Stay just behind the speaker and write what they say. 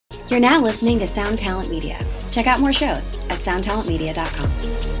You're now listening to Sound Talent Media. Check out more shows at soundtalentmedia.com.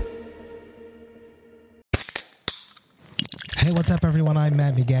 Hey, what's up, everyone? I'm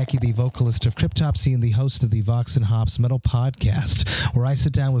Matt McGachy, the vocalist of Cryptopsy and the host of the Vox and Hops Metal Podcast, where I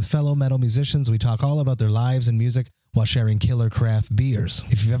sit down with fellow metal musicians. We talk all about their lives and music while sharing killer craft beers.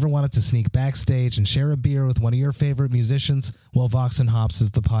 If you've ever wanted to sneak backstage and share a beer with one of your favorite musicians, well, Vox and Hops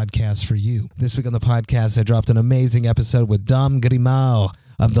is the podcast for you. This week on the podcast, I dropped an amazing episode with Dom Grimal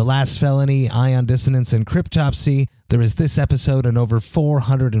of The Last Felony, Ion Dissonance, and Cryptopsy. There is this episode and over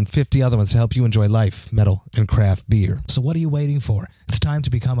 450 other ones to help you enjoy life, metal, and craft beer. So what are you waiting for? It's time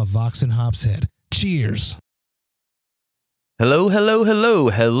to become a Vox and Hops head. Cheers! Hello,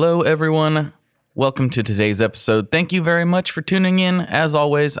 everyone. Welcome to today's episode. Thank you very much for tuning in. As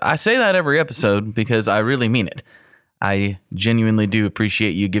always, I say that every episode because I really mean it. I genuinely do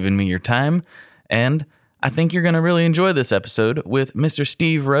appreciate you giving me your time, and I think you're going to really enjoy this episode with Mr.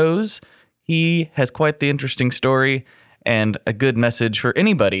 Steve Rose. He has quite the interesting story and a good message for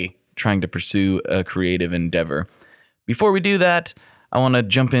anybody trying to pursue a creative endeavor. Before we do that, I want to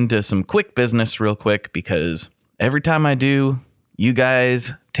jump into some quick business real quick because every time I do, you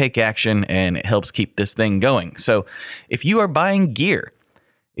guys take action and it helps keep this thing going. So if you are buying gear,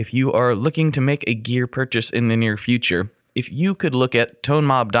 if you are looking to make a gear purchase in the near future, if you could look at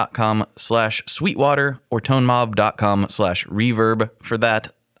tonemob.com/sweetwater or tonemob.com/reverb for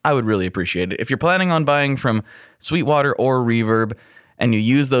that, I would really appreciate it. If you're planning on buying from Sweetwater or Reverb and you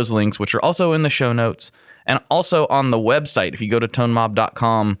use those links, which are also in the show notes, and also on the website, if you go to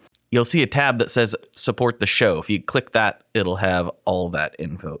tonemob.com, you'll see a tab that says support the show. If you click that, it'll have all that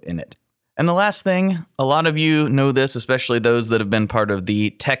info in it. And the last thing, a lot of you know this, especially those that have been part of the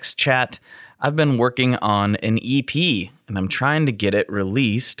text chat. I've been working on an EP, and I'm trying to get it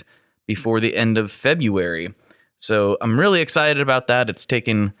released before the end of February. So I'm really excited about that. It's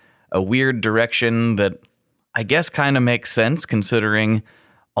taken a weird direction that I guess kind of makes sense considering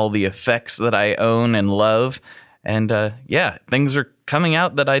all the effects that I own and love. And things are coming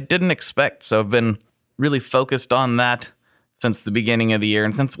out that I didn't expect. So I've been really focused on that since the beginning of the year.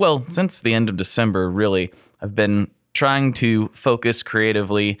 And since the end of December, really, I've been trying to focus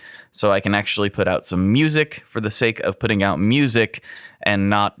creatively so I can actually put out some music for the sake of putting out music and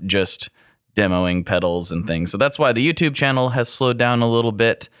not just demoing pedals and things. So that's why the YouTube channel has slowed down a little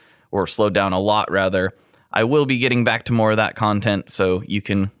bit, or slowed down a lot rather. I will be getting back to more of that content, so you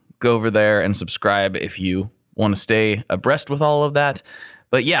can go over there and subscribe if you want to stay abreast with all of that.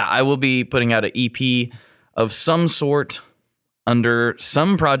 But yeah, I will be putting out an EP of some sort under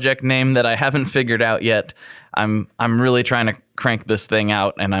some project name that I haven't figured out yet. I'm really trying to crank this thing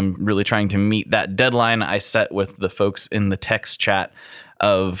out, and I'm really trying to meet that deadline I set with the folks in the text chat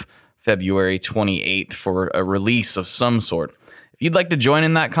of February 28th for a release of some sort. If you'd like to join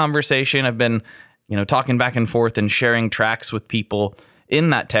in that conversation, I've been, talking back and forth and sharing tracks with people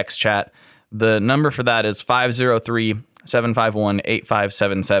in that text chat. The number for that is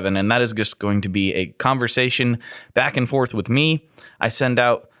 503-751-8577, and that is just going to be a conversation back and forth with me. I send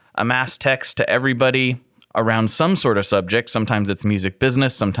out a mass text to everybody around some sort of subject. Sometimes it's music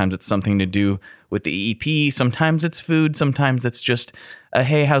business, sometimes it's something to do with the EP, sometimes it's food, sometimes it's just a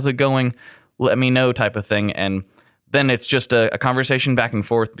hey, how's it going? Let me know type of thing. And then it's just a conversation back and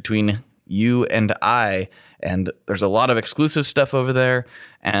forth between you and I. And there's a lot of exclusive stuff over there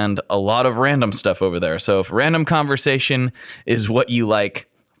and a lot of random stuff over there. So if random conversation is what you like,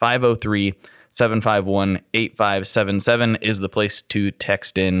 503-751-8577 is the place to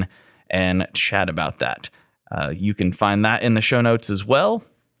text in and chat about that. You can find that in the show notes as well.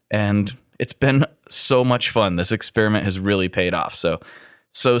 And it's been so much fun. This experiment has really paid off. So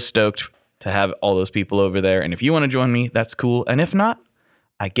stoked to have all those people over there. And if you want to join me, that's cool. And if not,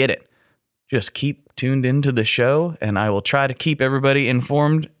 I get it. Just keep tuned into the show, and I will try to keep everybody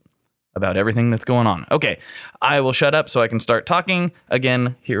informed about everything that's going on. Okay, I will shut up so I can start talking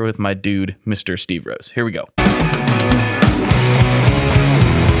again here with my dude, Mr. Steve Rose. Here we go.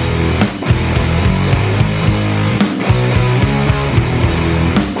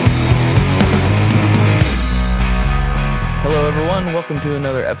 Hello, everyone. Welcome to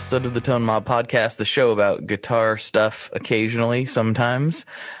another episode of the Tone Mob Podcast, the show about guitar stuff occasionally, sometimes.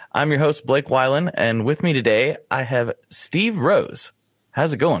 I'm your host, Blake Weiland, and with me today, I have Steve Rose.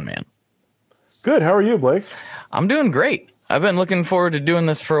 How's it going, man? Good. How are you, Blake? I'm doing great. I've been looking forward to doing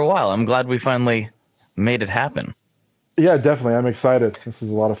this for a while. I'm glad we finally made it happen. Yeah, definitely. I'm excited. This is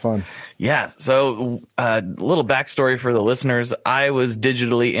a lot of fun. Yeah. So a little backstory for the listeners. I was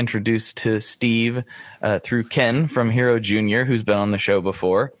digitally introduced to Steve through Ken from Hero Jr., who's been on the show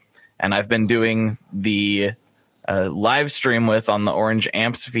before. And I've been doing the live stream with on the Orange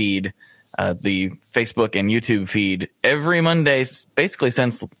Amps feed, the Facebook and YouTube feed every Monday, basically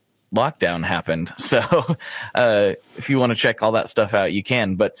since lockdown happened. So if you want to check all that stuff out, you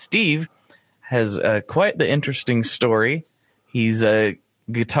can. But Steve has quite the interesting story. He's a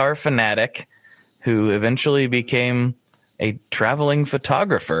guitar fanatic who eventually became a traveling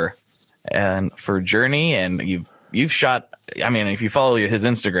photographer and for Journey, and you've shot, I mean, if you follow his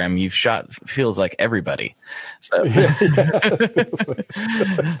Instagram, you've shot feels like everybody. So,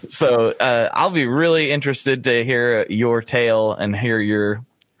 so I'll be really interested to hear your tale and hear your,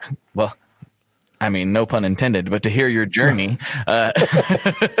 well, I mean, no pun intended, but to hear your journey.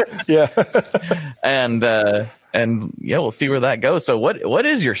 Yeah. And yeah, we'll see where that goes. So what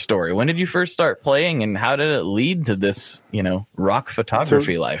is your story? When did you first start playing, and how did it lead to this, rock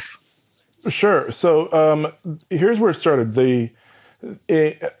photography life? Sure. So here's where it started.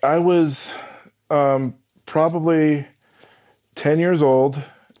 I was probably 10 years old,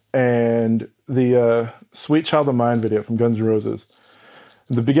 and the Sweet Child of Mine video from Guns N' Roses.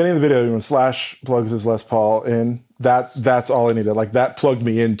 The beginning of the video, when Slash plugs his Les Paul in, that's all I needed. Like, that plugged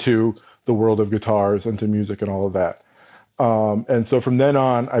me into the world of guitars and to music and all of that. And so from then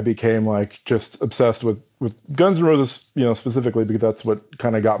on, I became like just obsessed with Guns N' Roses, specifically because that's what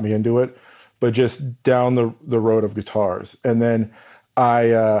kind of got me into it, but just down the road of guitars. And then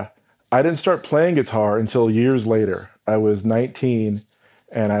I didn't start playing guitar until years later. I was 19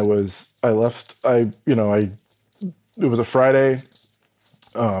 and it was a Friday.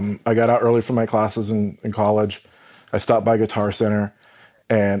 I got out early from my classes in college. I stopped by Guitar Center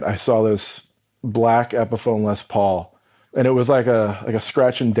and I saw this black Epiphone Les Paul, and it was like a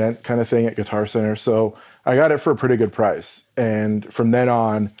scratch and dent kind of thing at Guitar Center. So I got it for a pretty good price. And from then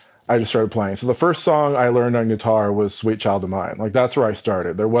on, I just started playing. So the first song I learned on guitar was Sweet Child of Mine. Like, that's where I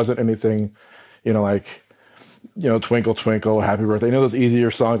started. There wasn't anything, Twinkle Twinkle, Happy Birthday. Those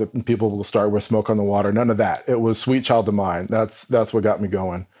easier songs that people will start with, Smoke on the Water. None of that. It was Sweet Child of Mine. That's what got me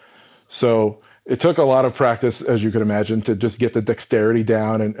going. So it took a lot of practice, as you can imagine, to just get the dexterity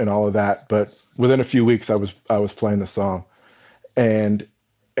down and all of that. But within a few weeks, I was playing the song, and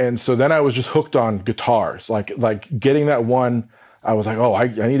so then I was just hooked on guitars. Like getting that one, I was like, oh, I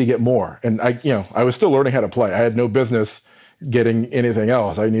need to get more. And I was still learning how to play. I had no business getting anything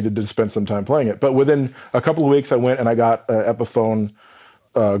else. I needed to spend some time playing it. But within a couple of weeks, I went and I got an Epiphone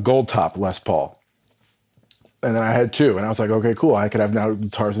Gold Top Les Paul. And then I had two, and I was like, okay, cool. I could have now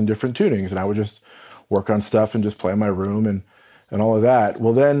guitars in different tunings, and I would just work on stuff and just play in my room and all of that.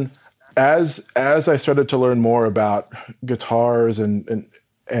 Well, then as I started to learn more about guitars and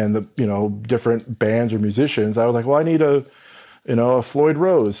the different bands or musicians, I was like, well, I need a Floyd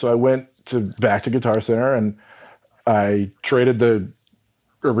Rose. So I went back to Guitar Center and I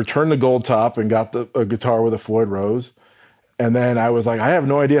returned the Gold Top and got a guitar with a Floyd Rose. And then I was like, I have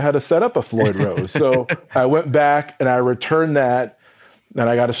no idea how to set up a Floyd Rose. So I went back and I returned that, and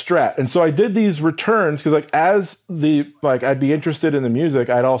I got a Strat. And so I did these returns because I'd be interested in the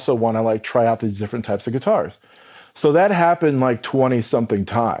music. I'd also want to try out these different types of guitars. So that happened 20 something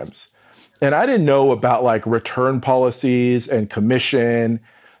times. And I didn't know about return policies and commission.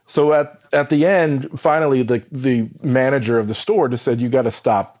 So at the end, finally, the manager of the store just said, you got to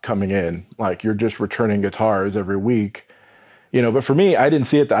stop coming in. You're just returning guitars every week. But for me, I didn't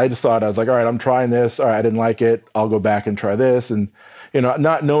see it. I just thought, I was like, all right, I'm trying this. All right, I didn't like it. I'll go back and try this. And,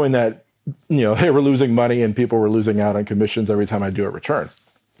 not knowing that, they were losing money and people were losing out on commissions every time I do a return.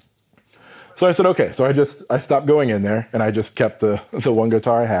 So I said, okay. So I stopped going in there and I just kept the one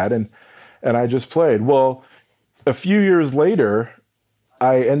guitar I had and I just played. Well, a few years later,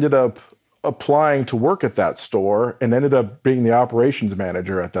 I ended up applying to work at that store and ended up being the operations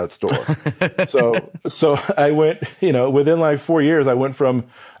manager at that store. So I went, within 4 years, I went from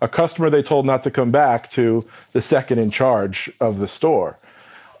a customer they told not to come back to the second in charge of the store.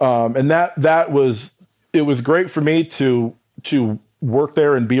 And it was great for me to work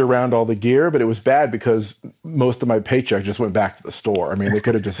there and be around all the gear, but it was bad because most of my paycheck just went back to the store. I mean, they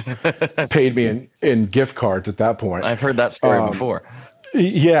could have just paid me in gift cards at that point. I've heard that story before.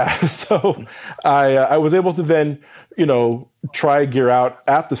 Yeah. So I was able to then, try gear out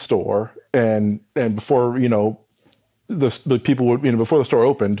at the store and before, the people would, before the store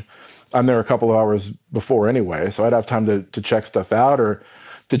opened, I'm there a couple of hours before anyway. So I'd have time to check stuff out or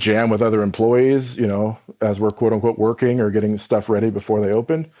to jam with other employees, as we're quote unquote working or getting stuff ready before they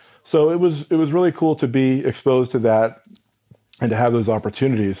opened. So it was really cool to be exposed to that and to have those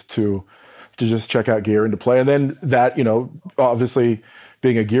opportunities to just check out gear and to play. And then that, obviously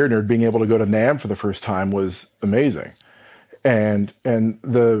being a gear nerd, being able to go to NAMM for the first time was amazing. And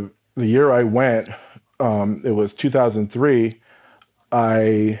the year I went, it was 2003,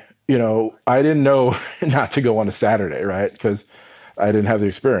 I didn't know not to go on a Saturday, right? Because I didn't have the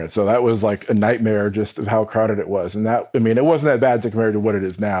experience. So that was like a nightmare just of how crowded it was. And that, I mean, it wasn't that bad to compare to what it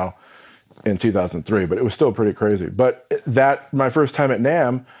is now in 2003, but it was still pretty crazy. But that, my first time at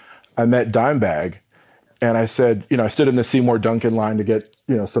NAMM, I met Dimebag, and I said, I stood in the Seymour Duncan line to get,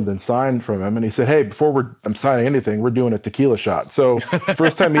 something signed from him. And he said, hey, before I'm signing anything, we're doing a tequila shot. So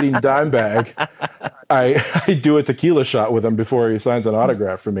first time meeting Dimebag, I do a tequila shot with him before he signs an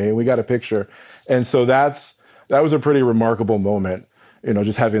autograph for me. And we got a picture. And so that was a pretty remarkable moment,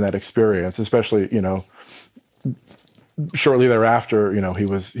 just having that experience, especially, shortly thereafter, he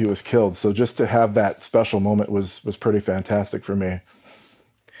was killed. So just to have that special moment was pretty fantastic for me.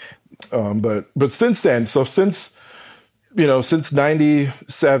 But since then, since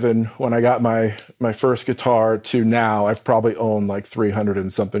 97, when I got my first guitar, to now, I've probably owned like 300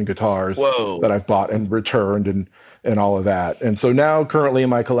 and something guitars that I've bought and returned and all of that. And so now currently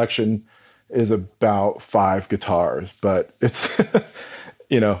my collection is about 5 guitars, but it's,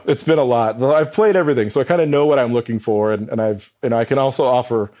 it's been a lot. I've played everything, so I kind of know what I'm looking for. And I can also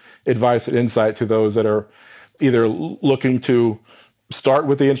offer advice and insight to those that are either looking to start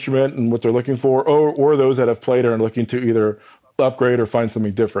with the instrument and what they're looking for, or those that have played and are looking to either upgrade or find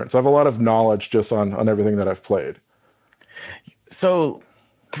something different. So I have a lot of knowledge just on everything that I've played. So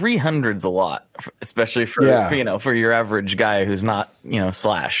 300's a lot, especially for for your average guy who's not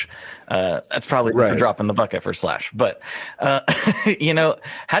Slash. That's probably just a drop in the bucket for Slash. But how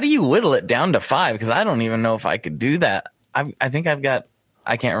do you whittle it down to 5? Because I don't even know if I could do that. I think I've got,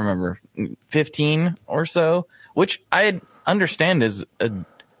 I can't remember, 15 or so, which I understand is a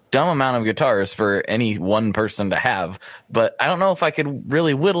dumb amount of guitars for any one person to have, but I don't know if I could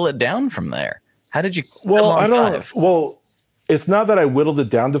really whittle it down from there. How did you? Well, it's not that I whittled it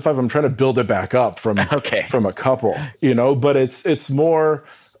down to 5. I'm trying to build it back up from a couple, but it's more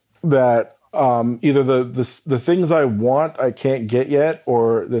that either the things I want I can't get yet,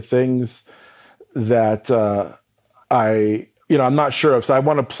 or the things that I'm not sure of. So I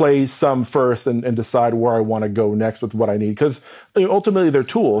want to play some first and decide where I want to go next with what I need. Because ultimately they're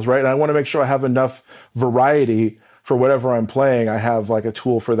tools, right? And I want to make sure I have enough variety for whatever I'm playing. I have like a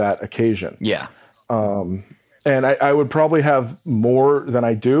tool for that occasion. Yeah. And I would probably have more than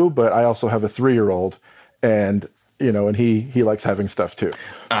I do, but I also have a 3-year-old, and and he likes having stuff too.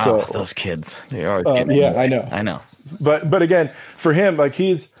 Oh, so those kids. They are. I know. But again, for him, like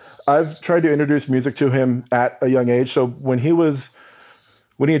I've tried to introduce music to him at a young age. So when he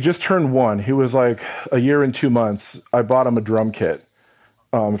had just turned 1, he was like a year and 2 months. I bought him a drum kit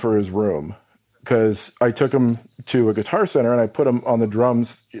for his room, because I took him to a Guitar Center and I put him on the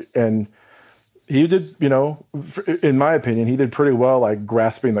drums, and he did, in my opinion, he did pretty well, like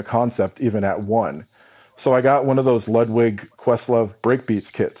grasping the concept even at 1. So I got one of those Ludwig Questlove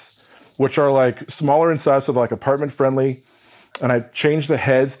breakbeats kits, which are like smaller in size, so they're like apartment friendly. And I changed the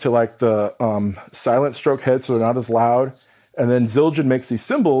heads to like the silent stroke heads, so they're not as loud. And then Zildjian makes these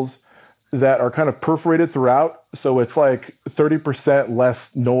cymbals that are kind of perforated throughout, so it's like 30%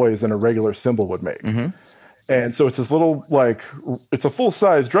 less noise than a regular cymbal would make. Mm-hmm. And so it's this little, like, it's a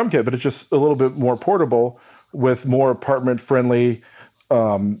full-size drum kit, but it's just a little bit more portable with more apartment-friendly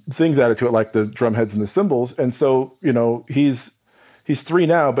things added to it, like the drum heads and the cymbals. And so, he's 3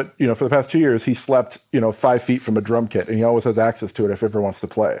 now, but for the past 2 years, he slept 5 feet from a drum kit, and he always has access to it if he ever wants to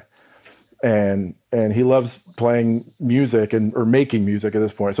play. And he loves playing music or making music at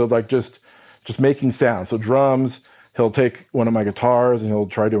this point. So like just making sounds. So drums, he'll take one of my guitars and he'll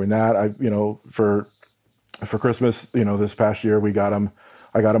try doing that. For Christmas, this past year, I got him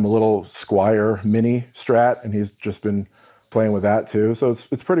a little Squier Mini Strat, and he's just been playing with that too. So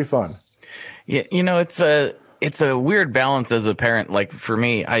it's pretty fun. Yeah, it's a weird balance as a parent. Like for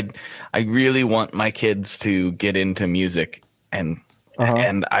me, I really want my kids to get into music, and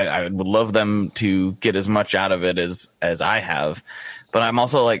I would love them to get as much out of it as I have. But I'm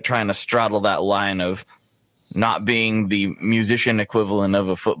also like trying to straddle that line of not being the musician equivalent of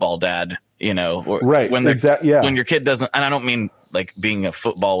a football dad, right. When when your kid doesn't, and I don't mean like being a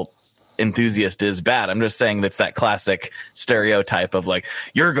football enthusiast is bad. I'm just saying that's that classic stereotype of like,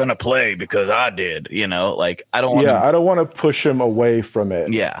 you're going to play because I did, like I don't want I don't want to push him away from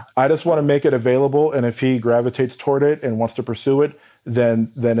it. Yeah. I just want to make it available. And if he gravitates toward it and wants to pursue it,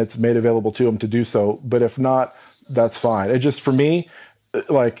 then it's made available to him to do so. But if not, that's fine. It just, for me,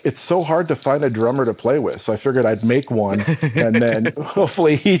 like, it's so hard to find a drummer to play with. So I figured I'd make one, and then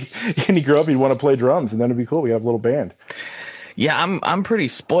hopefully he grow up, he'd want to play drums, and then it'd be cool. We have a little band. Yeah, I'm pretty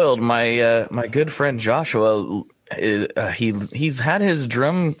spoiled. My my good friend Joshua, he's had his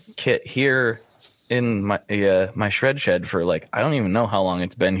drum kit here in my shred shed for like, I don't even know how long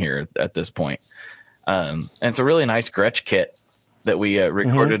it's been here at this point. And it's a really nice Gretsch kit that we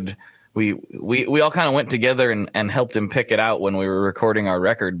recorded. We all kind of went together and helped him pick it out when we were recording our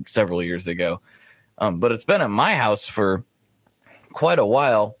record several years ago. But it's been at my house for quite a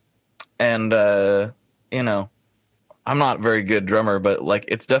while. And, you know, I'm not a very good drummer, but like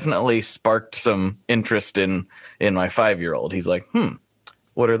it's definitely sparked some interest in my 5-year-old. He's like,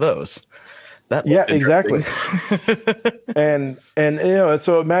 what are those? Yeah, exactly. and you know,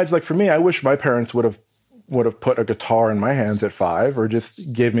 so imagine, like, for me, I wish my parents would have put a guitar in my hands at 5, or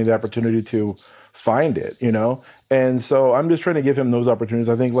just gave me the opportunity to find it, you know? And so I'm just trying to give him those opportunities.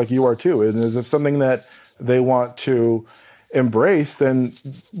 I think, like you are too. And if something that they want to embrace, then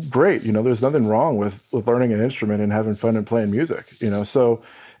great. You know, there's nothing wrong with learning an instrument and having fun and playing music, you know? So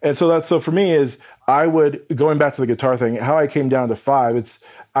for me is, going back to the guitar thing, how I came down to 5,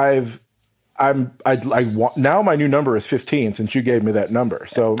 now my new number is 15, since you gave me that number.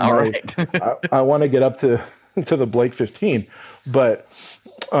 So right. I want to get up to the Blake 15, but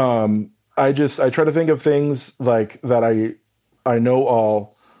I try to think of things like that I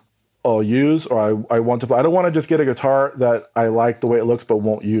know I'll use, or I want to play. I don't want to just get a guitar that I like the way it looks but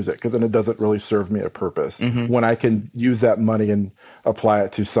won't use it, because then it doesn't really serve me a purpose when I can use that money and apply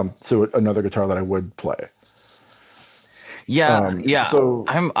it to another guitar that I would play. Yeah. So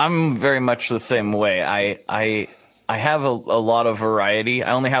I'm very much the same way. I have a lot of variety.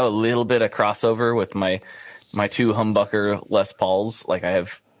 I only have a little bit of crossover with my 2 humbucker Les Pauls. Like I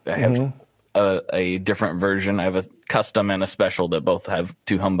have a different version. I have a custom and a special that both have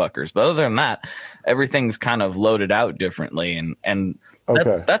 2 humbuckers. But other than that, everything's kind of loaded out differently. And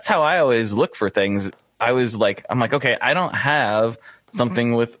that's how I always look for things. I'm like, okay, I don't have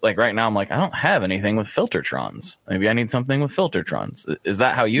something with, like, right now I'm like, I don't have anything with Filtertrons. Maybe I need something with Filtertrons. Is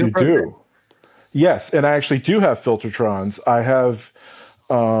that how you do? Yes, and I actually do have Filtertrons. I have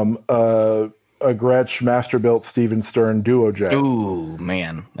a Gretsch Masterbuilt Steven Stern Duo Jet. Ooh,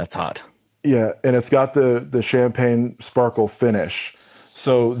 man, that's hot. Yeah, and it's got the champagne sparkle finish.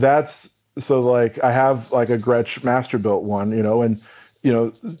 So like I have like a Gretsch Masterbuilt one, you know, and you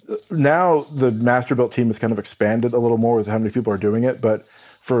know, now the Masterbuilt team has kind of expanded a little more with how many people are doing it. But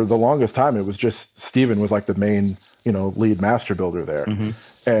for the longest time, it was just Steven was like the main, you know, lead master builder there.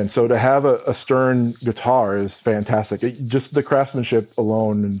 And so to have a Stern guitar is fantastic. Just the craftsmanship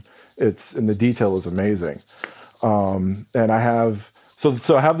alone, and the detail is amazing. And I have so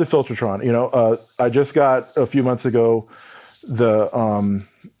I have the Filtertron. You know, I just got a few months ago the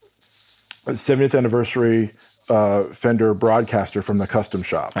 70th anniversary Fender Broadcaster from the Custom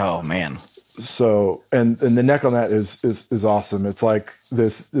Shop. Oh man! So and the neck on that is awesome. It's like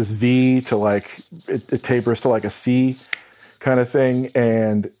this V to like it tapers to like a C kind of thing,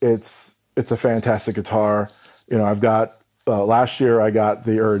 and it's a fantastic guitar. You know, I've got last year in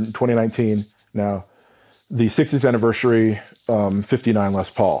 2019 now the 60th anniversary 59 Les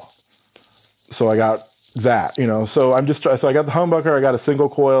Paul. So I got that. You know, so I got the humbucker. I got a single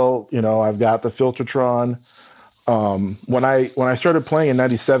coil. You know, I've got the Filtertron. When I started playing in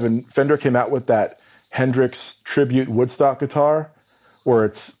 '97, Fender came out with that Hendrix Tribute Woodstock guitar, where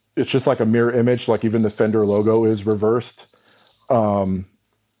it's just like a mirror image, like even the Fender logo is reversed, and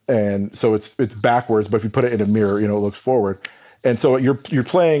so it's backwards. But if you put it in a mirror, you know, it looks forward. And so you're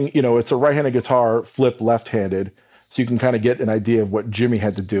playing, you know, it's a right-handed guitar flipped left-handed, so you can kind of get an idea of what Jimmy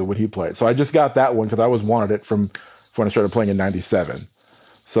had to do when he played. So I just got that one because I always wanted it from when I started playing in '97.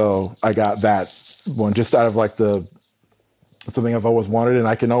 So I got that one just out of like something I've always wanted, and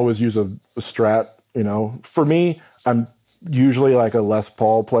I can always use a Strat. You know, for me, I'm usually like a Les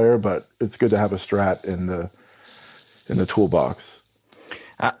Paul player, but it's good to have a Strat in the toolbox.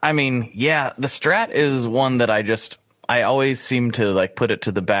 I mean, yeah, the Strat is one that I always seem to like put it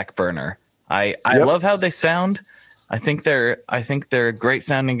to the back burner. I love how they sound. I think they're a great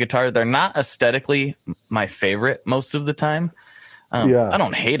sounding guitar. They're not aesthetically my favorite most of the time. I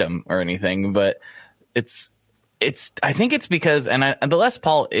don't hate them or anything, but I think it's because, and the Les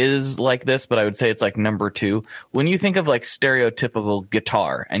Paul is like this, but I would say it's like number 2. When you think of like stereotypical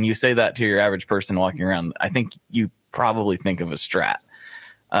guitar and you say that to your average person walking around, I think you probably think of a Strat.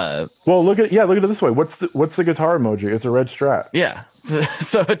 Well, look at it this way. What's the guitar emoji? It's a red Strat. Yeah.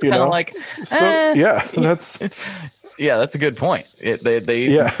 So it's kind of like, yeah, that's a good point. They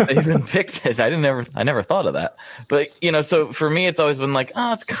even picked it. I never thought of that. But you know, so for me, it's always been like,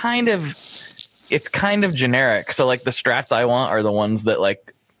 oh, it's kind of generic. So like the Strats I want are the ones that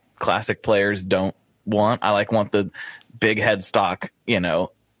like classic players don't want. I want the big headstock, you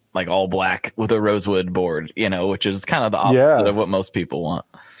know, like all black with a rosewood board, you know, which is kind of the opposite of what most people want.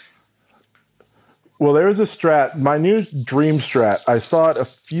 Well, there's a Strat, my new dream Strat. I saw it a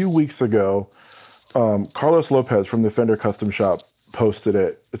few weeks ago. Carlos Lopez from the Fender Custom Shop posted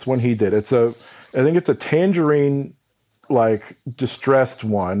it. It's when he did. I think it's a tangerine, like distressed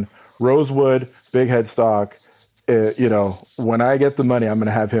one, rosewood, big headstock. When I get the money, I'm going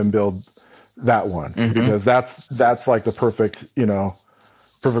to have him build that one because that's like the perfect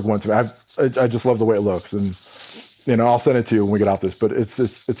one to me. I just love the way it looks, and I'll send it to you when we get off this. But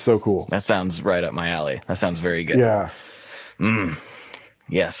it's so cool. That sounds right up my alley. That sounds very good. Yeah.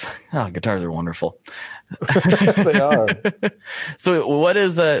 Yes. Oh, guitars are wonderful. They are. So what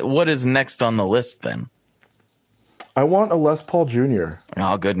is next on the list then? I want a Les Paul Jr.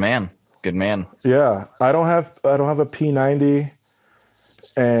 Oh, good man. Good man. Yeah, I don't have a P90,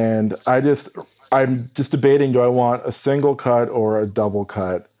 and I'm just debating, do I want a single cut or a double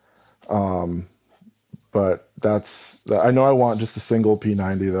cut? But I know I want just a single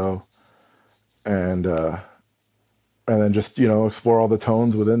P90 though, and then just explore all the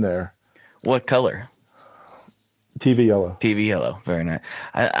tones within there. What color? TV yellow. TV yellow. Very nice.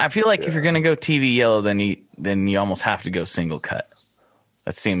 I feel like if you're gonna go TV yellow, then you almost have to go single cut.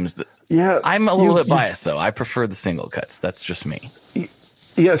 That seems Yeah, I'm a little bit biased though. I prefer the single cuts. That's just me.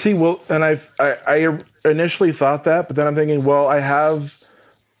 Yeah, see, well, and I initially thought that, but then I'm thinking, well,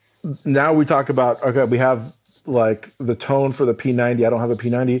 now we talk about, okay, we have like the tone for the P90. I don't have a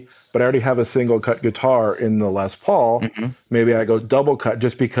P90, but I already have a single cut guitar in the Les Paul. Maybe I go double cut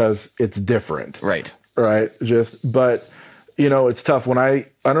just because it's different. Right. But it's tough when I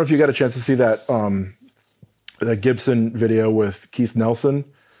don't know if you got a chance to see that Gibson video with Keith Nelson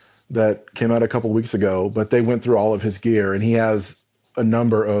that came out a couple weeks ago, but they went through all of his gear, and he has a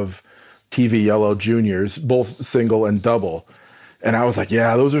number of TV Yellow Juniors, both single and double. And I was like,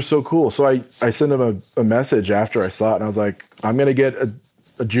 yeah, those are so cool. So I sent him a message after I saw it, and I was like, I'm going to get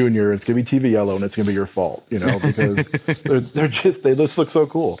a Junior. It's going to be TV Yellow, and it's going to be your fault, because they just look so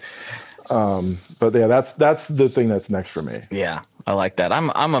cool. But yeah, that's the thing that's next for me. Yeah, I like that.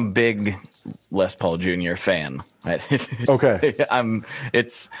 I'm a big Les Paul Jr. fan. Okay.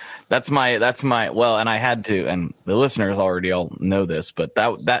 That's my well, and I had to, and the listeners already all know this, but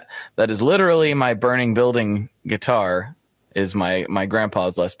that is literally my burning building guitar. Is my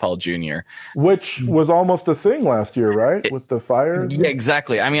grandpa's Les Paul Jr., which was almost a thing last year, right? With the fires. Yeah,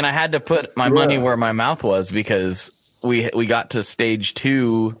 exactly. I mean, I had to put my money where my mouth was because we got to stage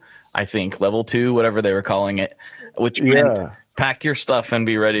 2, I think, level 2, whatever they were calling it, which meant pack your stuff and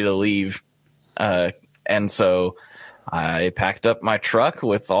be ready to leave. And so I packed up my truck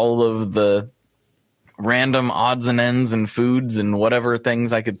with all of the random odds and ends and foods and whatever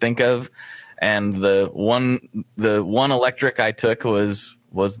things I could think of. And the one electric I took was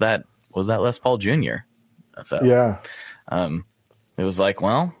that Les Paul Jr. So yeah, it was like,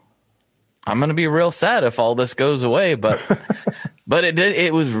 well, I'm gonna be real sad if all this goes away, but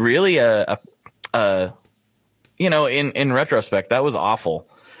it was really a in retrospect that was awful,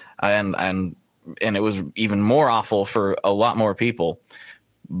 and it was even more awful for a lot more people.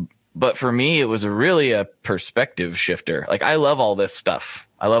 But for me, it was really a perspective shifter. Like, I love all this stuff.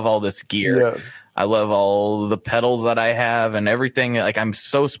 I love all this gear. Yeah. I love all the pedals that I have and everything. Like, I'm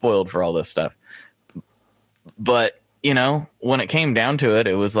so spoiled for all this stuff. But, when it came down to it,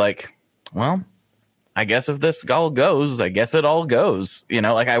 it was like, well, I guess if this all goes, I guess it all goes.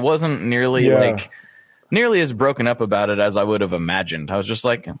 Like, I wasn't nearly as broken up about it as I would have imagined. I was just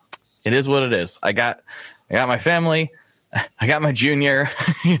like, it is what it is. I got my family. I got my Junior.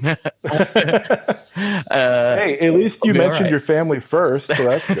 Hey, at least you mentioned your family first, so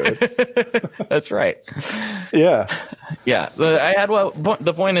that's good. That's right. Yeah. I had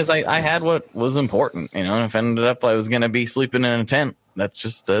the point is I had what was important, if it ended up I was going to be sleeping in a tent, that's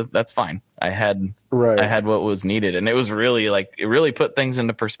just that's fine. I had what was needed, and it was really it really put things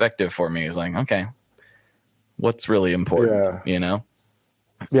into perspective for me. It was like, okay, what's really important,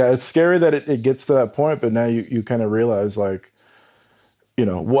 Yeah, it's scary that it gets to that point, but now you kind of realize, like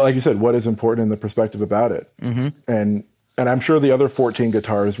you said, what is important in the perspective about it. Mm-hmm. And I'm sure the other 14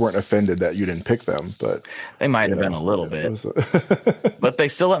 guitars weren't offended that you didn't pick them, but they might have been a little bit. But they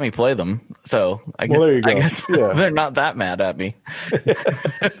still let me play them, so I guess they're not that mad at me.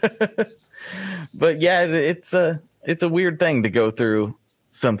 But yeah, it's a weird thing to go through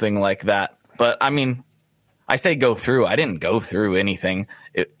something like that. But I mean, I say go through. I didn't go through anything.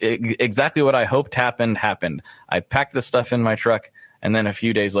 Exactly what I hoped happened. I packed the stuff in my truck, and then a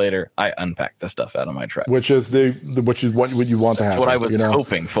few days later, I unpacked the stuff out of my truck. Which is what you want to happen. What I was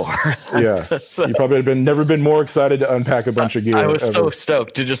hoping for. Yeah, so, you probably never been more excited to unpack a bunch of gear. I was so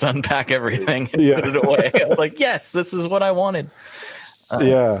stoked to just unpack everything and put it away. I was like, yes, this is what I wanted.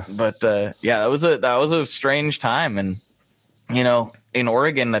 Yeah. But yeah, that was a strange time, and in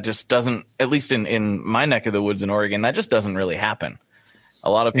Oregon, that just doesn't, at least in my neck of the woods in Oregon, that just doesn't really happen. A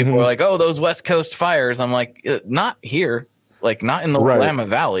lot of people are like, "Oh, those West Coast fires." I'm like, not here, like not in the Willamette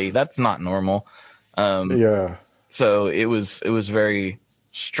Valley. That's not normal. Yeah. So it was very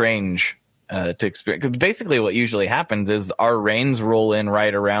strange to experience. 'Cause basically, what usually happens is our rains roll in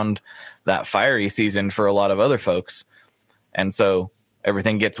right around that fiery season for a lot of other folks, and so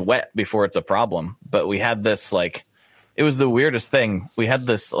everything gets wet before it's a problem. But we had this it was the weirdest thing. We had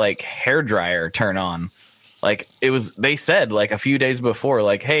this hair dryer turn on. They said a few days before,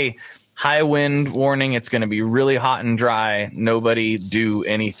 hey, high wind warning. It's going to be really hot and dry. Nobody do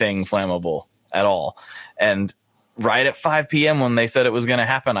anything flammable at all. And right at 5 p.m. when they said it was going to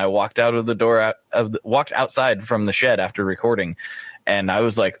happen, I walked out of the door, walked outside from the shed after recording. And I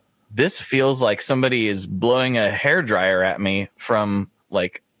was like, this feels like somebody is blowing a hair dryer at me from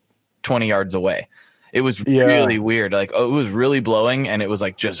 20 yards away. It was really weird. It was really blowing, and it was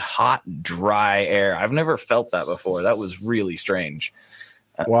just hot, dry air. I've never felt that before. That was really strange.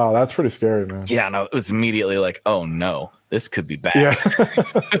 Wow, that's pretty scary, man. Yeah, no, it was immediately oh no, this could be bad.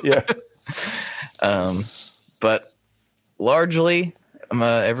 Yeah. Yeah. But largely,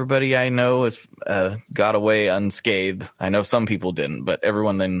 everybody I know has got away unscathed. I know some people didn't, but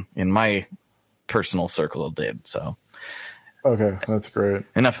everyone in my personal circle did. So. Okay, that's great.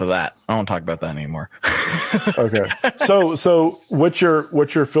 Enough of that. I don't talk about that anymore. Okay. So what's your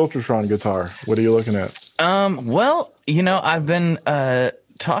Filtertron guitar? What are you looking at? Well, I've been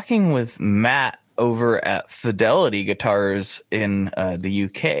talking with Matt over at Fidelity Guitars in the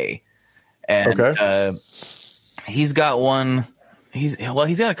UK. And he's got one. He's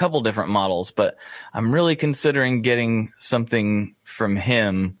got a couple different models, but I'm really considering getting something from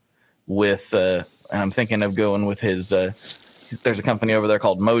him with and I'm thinking of going with his there's a company over there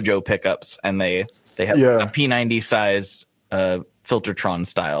called Mojo Pickups, and they have a P90 sized Filtertron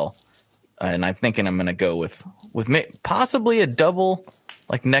style, and I'm thinking I'm gonna go with possibly a double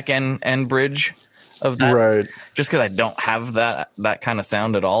neck and bridge of that, right? Just because I don't have that kind of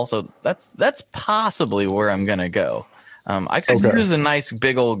sound at all. So that's possibly where I'm gonna go. I could use a nice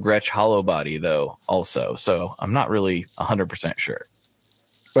big old Gretsch hollow body though, also. So I'm not really 100% sure.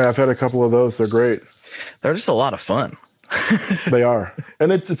 Yeah, I've had a couple of those. They're great. They're just a lot of fun. They are,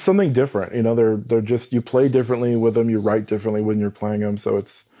 and it's something different. They're just, you play differently with them, you write differently when you're playing them. So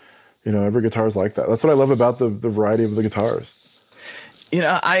it's, every guitar is like that. That's what I love about the variety of the guitars.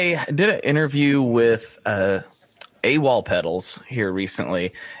 I did an interview with AWOL Pedals here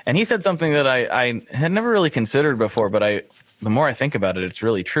recently, and he said something that I had never really considered before, but the more I think about it, it's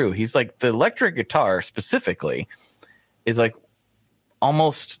really true. He's like, the electric guitar specifically is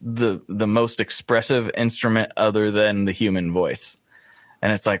almost the most expressive instrument other than the human voice.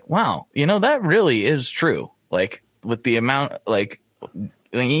 And it's wow, that really is true. With the amount,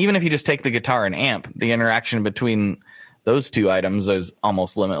 even if you just take the guitar and amp, the interaction between those two items is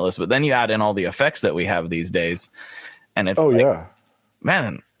almost limitless. But then you add in all the effects that we have these days, and it's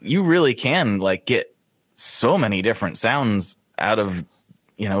man, you really can get so many different sounds out of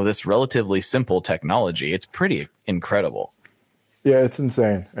this relatively simple technology. It's pretty incredible. Yeah, it's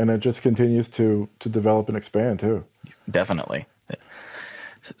insane, and it just continues to develop and expand too. Definitely.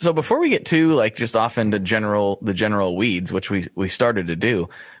 So before we get to just off into the general weeds, which we started to do,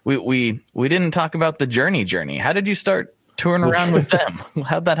 we didn't talk about the Journey. How did you start touring around with them?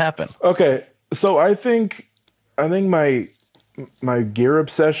 How'd that happen? Okay, so I think my gear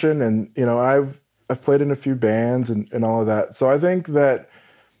obsession, and I've played in a few bands and all of that. So I think that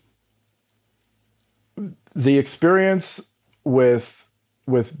the experience with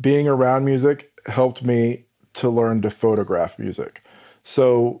being around music helped me to learn to photograph music.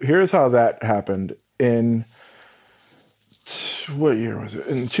 So here's how that happened. In what year was it?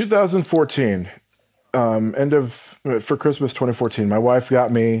 In 2014, for Christmas 2014, my wife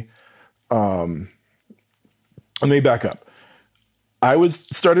got me, let me back up. I was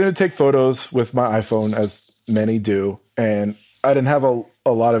starting to take photos with my iPhone, as many do, and I didn't have a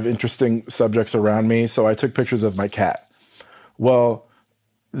lot of interesting subjects around me, so I took pictures of my cat. Well,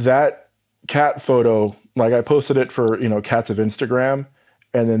 that cat photo, I posted it for, Cats of Instagram,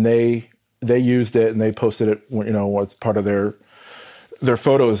 and then they used it and they posted it, as part of their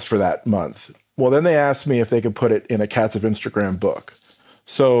photos for that month. Well, then they asked me if they could put it in a Cats of Instagram book.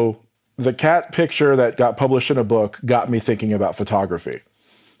 So the cat picture that got published in a book got me thinking about photography.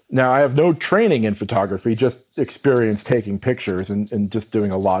 Now, I have no training in photography, just experience taking pictures and just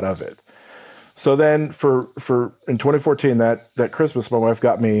doing a lot of it. So then for in 2014, that Christmas, my wife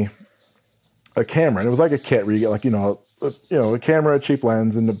got me a camera, and it was like a kit where you get a camera, a cheap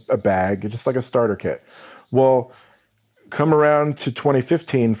lens, and a bag, just like a starter kit. Well, come around to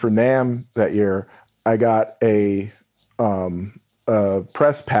 2015 for NAMM that year, I got a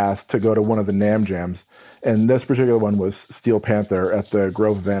press pass to go to one of the NAMM jams, and this particular one was Steel Panther at the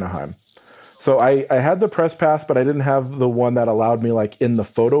Grove of Anaheim. So I had the press pass, but I didn't have the one that allowed me like in the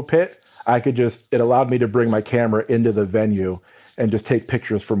photo pit. It allowed me to bring my camera into the venue and just take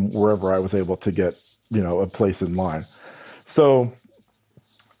pictures from wherever I was able to get, a place in line. So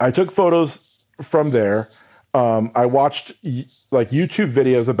I took photos from there. I watched like YouTube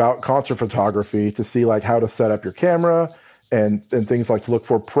videos about concert photography to see like how to set up your camera and things like to look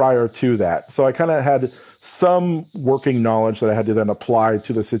for prior to that. So I kind of had some working knowledge that I had to then apply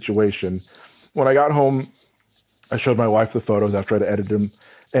to the situation. When I got home, I showed my wife the photos after I'd edited them,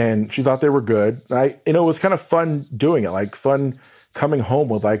 and she thought they were good. It was kind of fun doing it, like fun coming home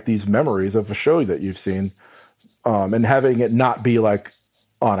with like these memories of a show that you've seen, and having it not be like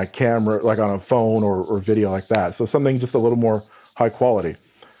on a camera, like on a phone or video like that. So something just a little more high quality.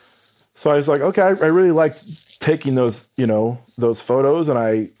 So I was like, okay, I really liked taking those, those photos. And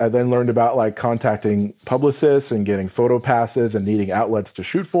I then learned about like contacting publicists and getting photo passes and needing outlets to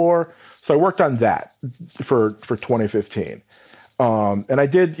shoot for. So I worked on that for 2015. And I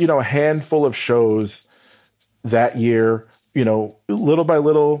did, a handful of shows that year, little by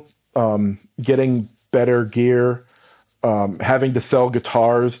little, getting better gear, having to sell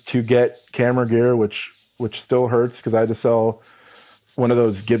guitars to get camera gear, which still hurts because I had to sell one of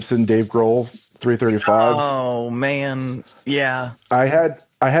those Gibson Dave Grohl 335s. Oh man, yeah. I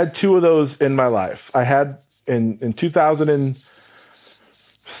had two of those in my life. I had in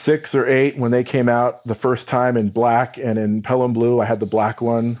 2006 or 8 when they came out the first time in black and in Pelham blue. I had the black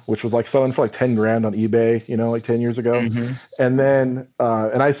one, which was like selling for like $10,000 on eBay, like 10 years ago. Mm-hmm. And then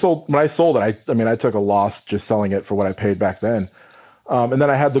when I sold it, I took a loss just selling it for what I paid back then. And then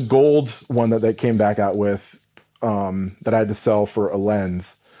I had the gold one that they came back out with that I had to sell for a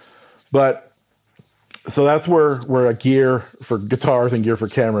lens. But so that's where a gear for guitars and gear for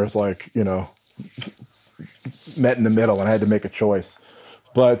cameras, like, met in the middle, and I had to make a choice.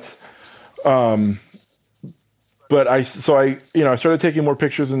 But I started taking more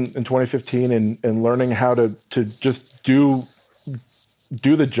pictures in 2015 and learning how to just do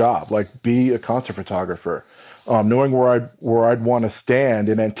the job, like be a concert photographer, knowing where I'd want to stand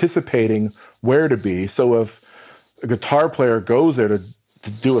and anticipating where to be. So if a guitar player goes there to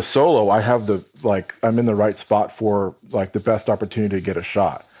do a solo, I'm in the right spot for like the best opportunity to get a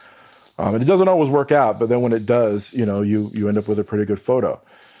shot. And it doesn't always work out, but then when it does, you end up with a pretty good photo.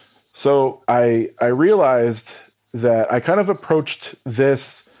 So I realized that I kind of approached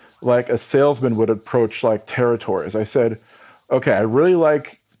this like a salesman would approach like territories. I said, okay, I really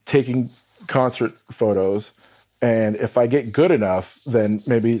like taking concert photos, and if I get good enough, then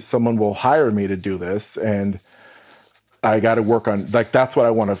maybe someone will hire me to do this, and I got to work on, like, that's what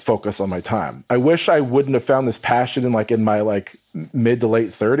I want to focus on my time. I wish I wouldn't have found this passion in my like mid to late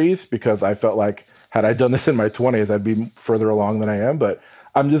 30s, because I felt like had I done this in my 20s, I'd be further along than I am. But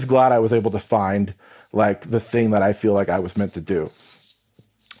I'm just glad I was able to find like the thing that I feel like I was meant to do.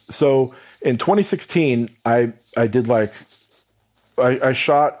 So in 2016, I did like, I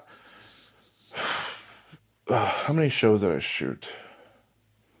shot, how many shows did I shoot?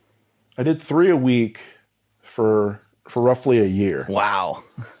 I did 3 a week for roughly a year. Wow.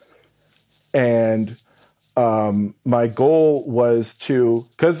 And my goal was to,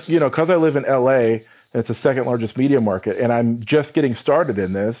 because I live in LA, and it's the second largest media market, and I'm just getting started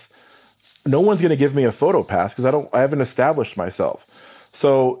in this, no one's going to give me a photo pass because I haven't established myself.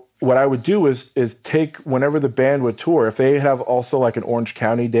 So what I would do is take whenever the band would tour, if they have also like an Orange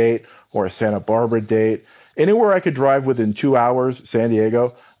County date or a Santa Barbara date, anywhere I could drive within 2 hours, San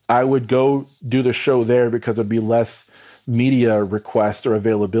Diego, I would go do the show there because it'd be less media request or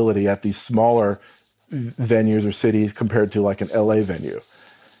availability at these smaller venues or cities compared to like an LA venue.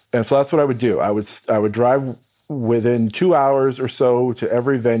 And so that's what I would do. I would drive within 2 hours or so to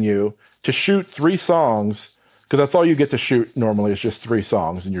every venue to shoot 3 songs, because that's all you get to shoot normally is just 3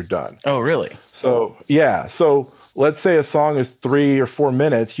 songs and you're done. Oh, really? So yeah. So let's say a song is 3 or 4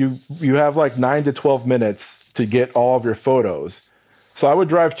 minutes. You have like 9 to 12 minutes to get all of your photos. So I would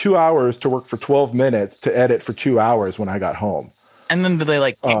drive 2 hours to work for 12 minutes to edit for 2 hours when I got home. And then do they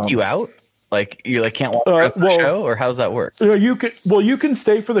like kick you out? Like you like can't walk around the show, or how does that work? You can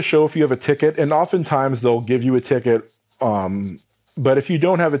stay for the show if you have a ticket, and oftentimes they'll give you a ticket. But if you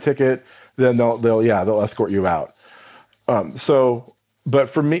don't have a ticket, then they'll escort you out. But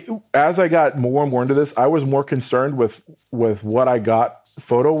for me, as I got more and more into this, I was more concerned with what I got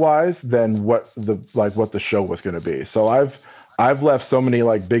photo wise than what the show was going to be. So I've left so many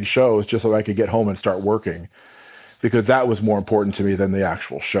like big shows just so I could get home and start working, because that was more important to me than the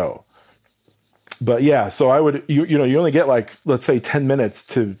actual show. But yeah, so I would, you only get like, let's say 10 minutes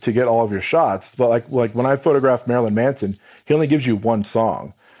to get all of your shots. But like when I photographed Marilyn Manson, he only gives you one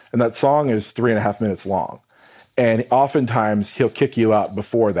song, and that song is 3.5 minutes long. And oftentimes he'll kick you out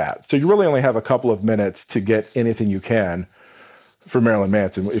before that. So you really only have a couple of minutes to get anything you can for Marilyn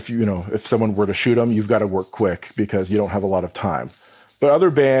Manson. If someone were to shoot him, you've got to work quick because you don't have a lot of time. But other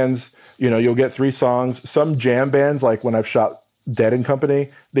bands, you'll get 3 songs. Some jam bands, like when I've shot Dead and Company,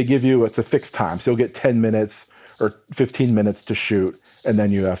 they give you, it's a fixed time. So you'll get 10 minutes or 15 minutes to shoot, and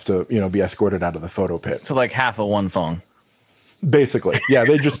then you have to, be escorted out of the photo pit. So like half of one song. Basically. Yeah,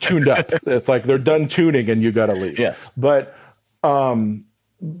 they just tuned up. It's like they're done tuning and you got to leave. Yes. But so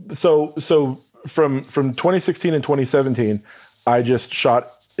from 2016 and 2017, I just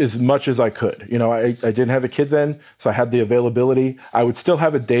shot as much as I could. I didn't have a kid then, so I had the availability. I would still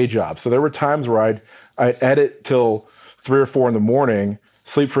have a day job. So there were times where I'd edit till 3 or 4 in the morning,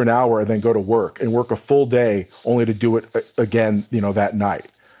 sleep for an hour, and then go to work and work a full day only to do it again, that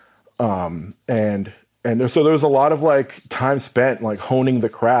night. And so there was a lot of like time spent like honing the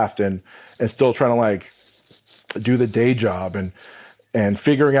craft and still trying to like do the day job and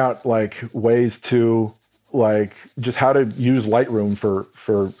figuring out like ways to like just how to use Lightroom for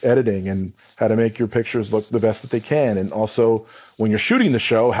editing and how to make your pictures look the best that they can. And also when you're shooting the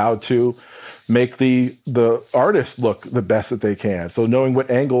show, how to make the artist look the best that they can. So knowing what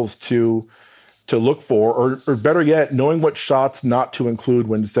angles to look for, or better yet, knowing what shots not to include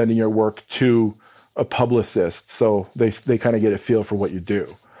when sending your work to a publicist, so they kind of get a feel for what you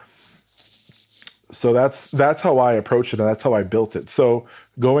do. So that's how I approached it, and that's how I built it. So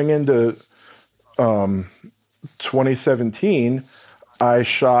going into 2017, I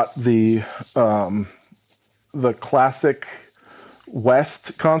shot the Classic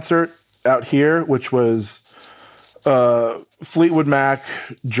West concert out here, which was Fleetwood Mac,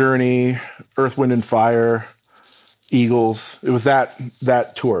 Journey, Earth, Wind and Fire, Eagles. It was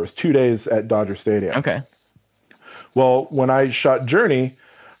that tour. It was 2 days at Dodger Stadium. Okay. Well, when I shot Journey,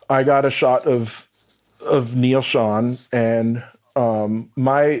 I got a shot of Neil Schon, and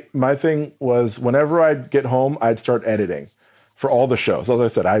my thing was whenever I'd get home, I'd start editing for all the shows. As I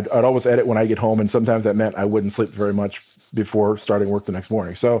said, I'd always edit when I get home, and sometimes that meant I wouldn't sleep very much before starting work the next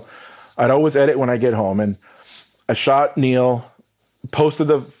morning. So I'd always edit when I get home, and I shot Neil, posted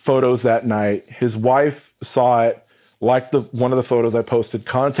the photos that night. His wife saw it, liked one of the photos I posted,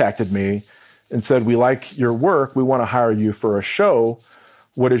 contacted me and said, "We like your work. We want to hire you for a show.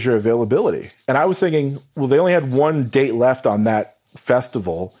 What is your availability?" And I was thinking, well, they only had one date left on that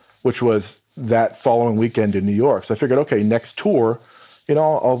festival, which was that following weekend in New York. So I figured, okay, next tour,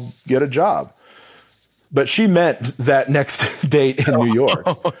 I'll get a job. But she meant that next date in New York.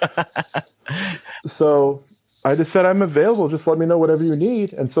 So I just said, I'm available. Just let me know whatever you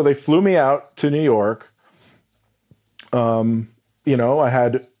need. And so they flew me out to New York. I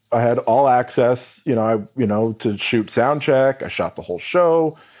had all access, to shoot sound check. I shot the whole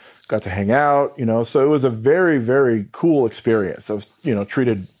show, got to hang out, so it was a very, very cool experience. I was,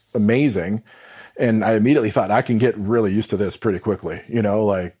 treated amazing. And I immediately thought I can get really used to this pretty quickly,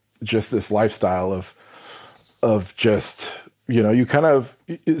 like just this lifestyle of just, you kind of,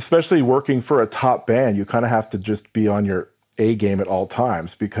 especially working for a top band, you kind of have to just be on your A game at all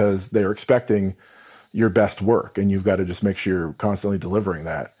times because they're expecting your best work and you've got to just make sure you're constantly delivering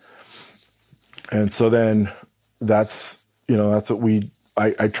that. And so then that's what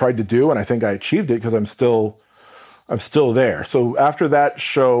I tried to do. And I think I achieved it because I'm still there. So after that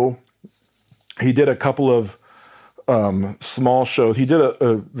show, he did a couple of small shows. He did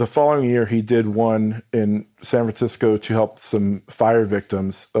the following year, he did one in San Francisco to help some fire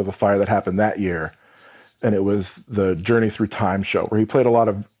victims of a fire that happened that year. And it was the Journey Through Time show where he played a lot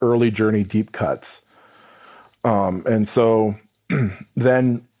of early Journey deep cuts. And so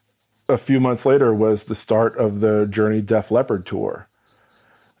then a few months later was the start of the Journey Def Leppard tour.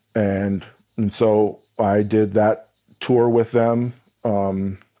 And so I did that tour with them.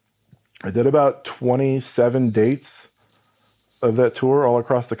 I did about 27 dates of that tour all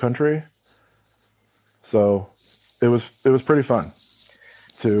across the country. So it was pretty fun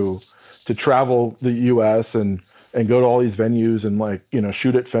to travel the US and go to all these venues and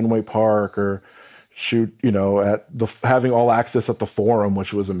shoot at Fenway Park or shoot, at having all access at the Forum,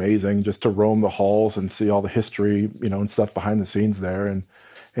 which was amazing, just to roam the halls and see all the history, and stuff behind the scenes there and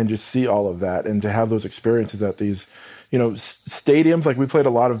just see all of that and to have those experiences at these, stadiums. Like we played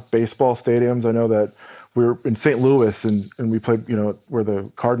a lot of baseball stadiums. I know that we were in St. Louis and we played, where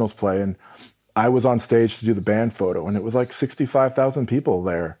the Cardinals play. And I was on stage to do the band photo, and it was like 65,000 people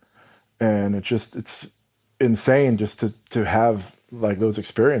there. And it's insane just to have like those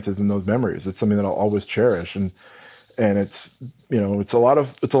experiences and those memories. It's something that I'll always cherish. And it's, it's a lot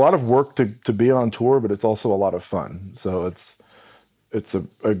of work to be on tour, but it's also a lot of fun. So it's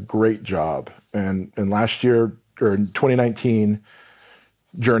a great job. And last year, or in 2019,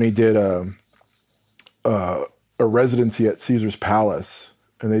 Journey did a residency at Caesar's Palace,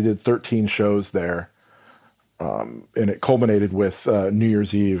 and they did 13 shows there. And it culminated with New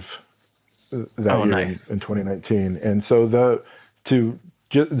Year's Eve that year nice. in 2019. And so the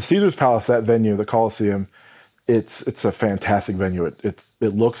Caesar's Palace, that venue, the Coliseum, it's a fantastic venue. It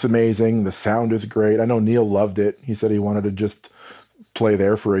looks amazing. The sound is great. I know Neil loved it. He said he wanted to just play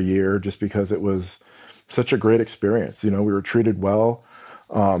there for a year just because it was such a great experience. We were treated well.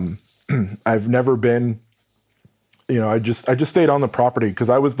 I've never been, I just stayed on the property because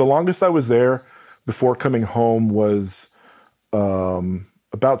the longest I was there before coming home was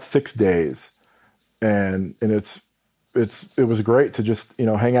about 6 days. And it was great to just,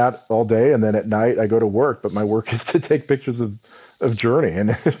 hang out all day. And then at night I go to work, but my work is to take pictures of Journey.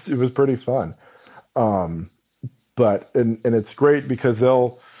 And it was pretty fun. But it's great because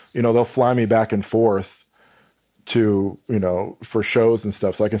they'll fly me back and forth to, for shows and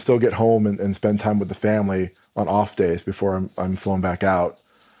stuff. So I can still get home and spend time with the family on off days before I'm flown back out,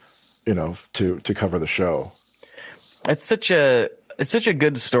 to cover the show. It's such a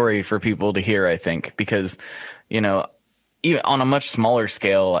good story for people to hear, I think, because, even on a much smaller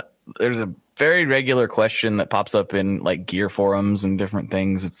scale, there's a very regular question that pops up in like gear forums and different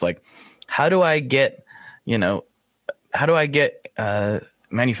things. It's like, how do I get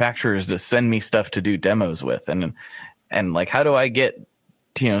manufacturers to send me stuff to do demos with? And like, how do I get,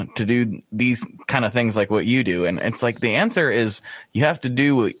 to do these kind of things like what you do? And it's like, the answer is you have to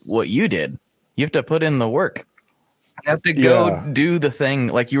do what you did. You have to put in the work. You have to go do the thing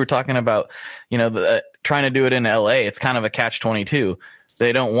like you were talking about, trying to do it in LA. It's kind of a catch-22.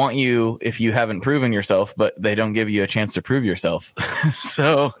 They don't want you if you haven't proven yourself, but they don't give you a chance to prove yourself.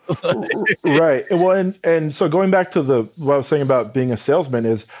 So right. Well, and so going back to what I was saying about being a salesman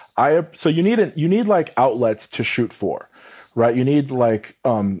is you need like outlets to shoot for, right? You need like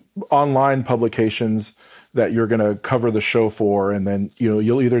online publications that you're going to cover the show for, and then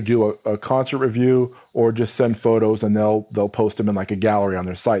you'll either do a concert review or just send photos, and they'll post them in like a gallery on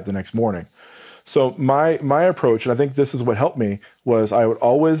their site the next morning. So my approach, and I think this is what helped me, was I would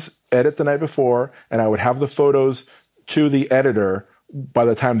always edit the night before, and I would have the photos to the editor by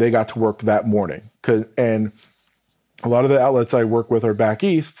the time they got to work that morning. And a lot of the outlets I work with are back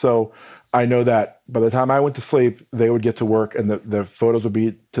east, so I know that by the time I went to sleep, they would get to work, and the photos would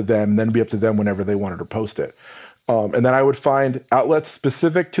be to them, then be up to them whenever they wanted to post it. And then I would find outlets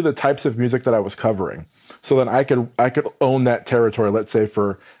specific to the types of music that I was covering. So then I could own that territory, let's say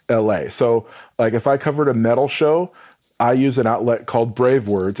for LA. So like if I covered a metal show, I use an outlet called Brave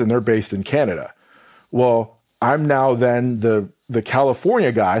Words, and they're based in Canada. Well, I'm now then the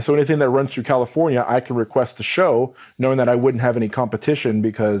California guy. So anything that runs through California, I can request the show knowing that I wouldn't have any competition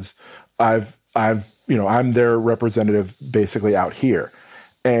because I'm their representative basically out here.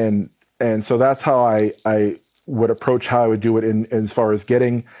 And so that's how I would approach how I would do it in as far as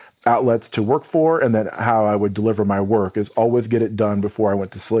getting outlets to work for, and then how I would deliver my work is always get it done before I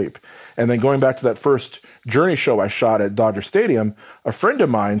went to sleep. And then going back to that first Journey show I shot at Dodger Stadium, a friend of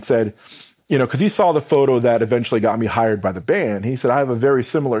mine said, because he saw the photo that eventually got me hired by the band. He said, I have a very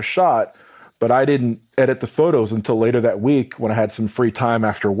similar shot, but I didn't edit the photos until later that week when I had some free time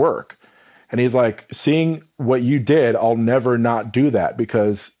after work. And he's like, seeing what you did, I'll never not do that,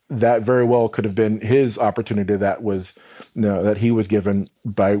 because that very well could have been his opportunity that was, that he was given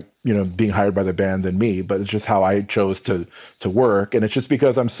by, being hired by the band than me. But it's just how I chose to work. And it's just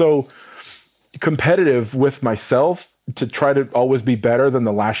because I'm so competitive with myself to try to always be better than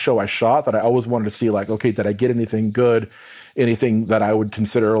the last show I shot, that I always wanted to see like, okay, did I get anything good? Anything that I would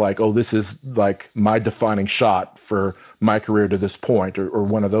consider like, oh, this is like my defining shot for my career to this point, or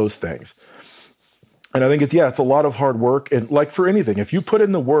one of those things. And I think it's a lot of hard work. And like for anything, if you put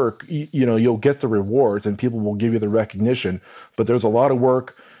in the work, you'll get the rewards and people will give you the recognition. But there's a lot of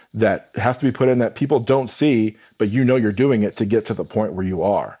work that has to be put in that people don't see, but you're doing it to get to the point where you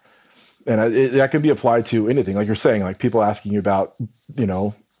are. And that can be applied to anything. Like you're saying, like people asking you about,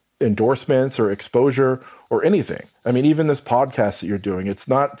 endorsements or exposure or anything. I mean, even this podcast that you're doing, it's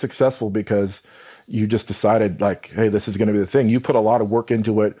not successful because you just decided like, hey, this is going to be the thing. You put a lot of work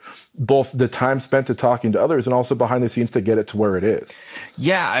into it, both the time spent to talking to others and also behind the scenes to get it to where it is.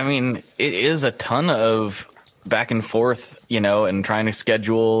 Yeah, I mean, it is a ton of back and forth, and trying to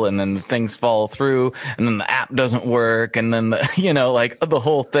schedule, and then things fall through, and then the app doesn't work, and then like the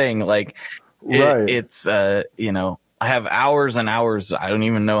whole thing, like Right. it's I have hours and hours. I don't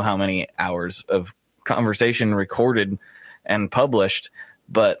even know how many hours of conversation recorded and published,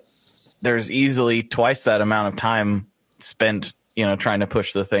 but there's easily twice that amount of time spent, trying to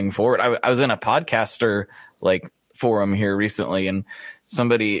push the thing forward. I was in a podcaster like forum here recently, and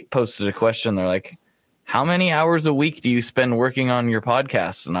somebody posted a question. They're like, how many hours a week do you spend working on your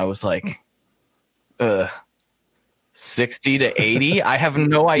podcast? And I was like, 60 to 80. I have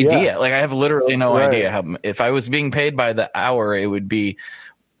no idea. Yeah. Like, I have literally no Right. idea how, if I was being paid by the hour, it would be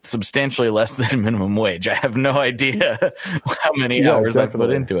substantially less than minimum wage. I have no idea how many hours I put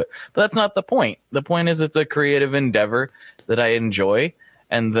definitely. into it, but that's not the point. The point is it's a creative endeavor that I enjoy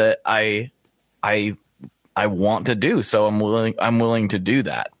and that I want to do. So I'm willing to do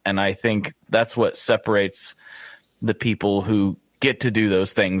that. And I think that's what separates the people who get to do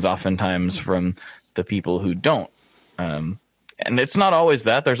those things oftentimes from the people who don't. And it's not always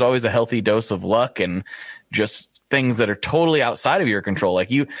that. There's always a healthy dose of luck and just things that are totally outside of your control.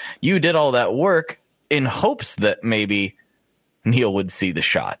 Like you did all that work in hopes that maybe Neil would see the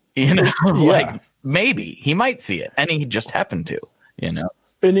shot, like maybe he might see it, and he just happened to, And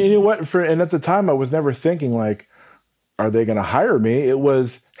you know what? And at the time, I was never thinking like, are they going to hire me? It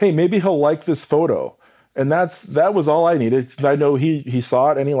was, hey, maybe he'll like this photo, and that was all I needed. I know he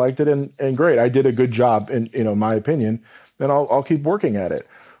saw it and he liked it, and great, I did a good job in my opinion. Then I'll keep working at it.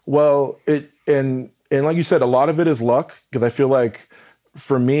 Well, and like you said, a lot of it is luck, because I feel like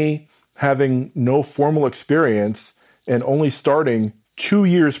for me, having no formal experience and only starting 2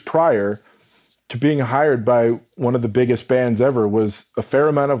 years prior to being hired by one of the biggest bands ever was a fair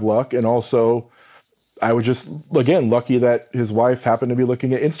amount of luck. And also I was just, again, lucky that his wife happened to be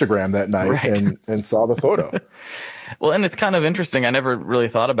looking at Instagram that night Right. and saw the photo. Well, and it's kind of interesting. I never really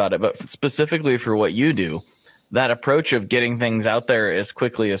thought about it, but specifically for what you do, that approach of getting things out there as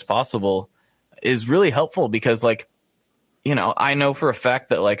quickly as possible is really helpful, because like, I know for a fact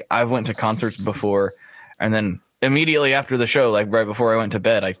that like I went to concerts before, and then immediately after the show, like right before I went to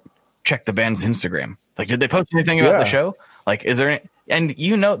bed, I checked the band's Instagram. Like, did they post anything about the show? Like, is there any, and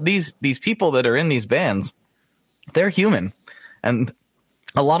these people that are in these bands, they're human, and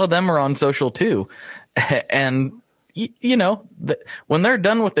a lot of them are on social too. And when they're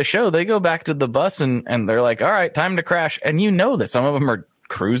done with the show, they go back to the bus and they're like, all right, time to crash. And that some of them are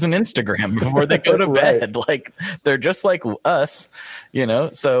cruising Instagram before they go to Right. bed. Like, they're just like us,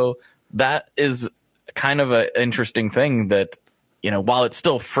 so that is kind of an interesting thing that, while it's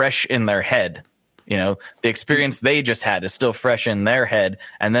still fresh in their head, the experience they just had is still fresh in their head.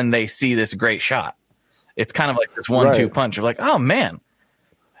 And then they see this great shot. It's kind of like this 1-2 Right. punch of like, oh man,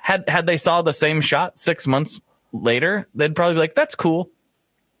 had they saw the same shot 6 months later, they'd probably be like, that's cool.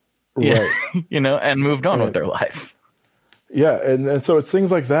 Right. And moved on Right. with their life. Yeah. And so it's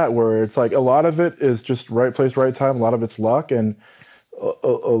things like that where it's like a lot of it is just right place, right time. A lot of it's luck. And a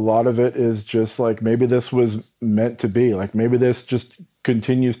lot of it is just like, maybe this was meant to be. Like, maybe this just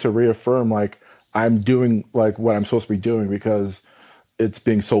continues to reaffirm, like, I'm doing like what I'm supposed to be doing because it's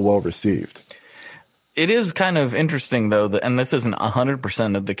being so well received. It is kind of interesting, though, and this isn't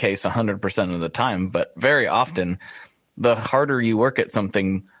 100% of the case 100% of the time, but very often, the harder you work at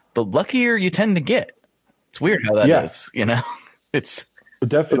something, the luckier you tend to get. It's weird how that is, It's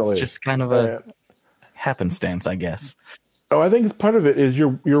Definitely. It's just kind of a happenstance, I guess. Oh, I think part of it is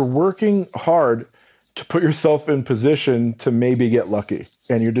you're working hard to put yourself in position to maybe get lucky,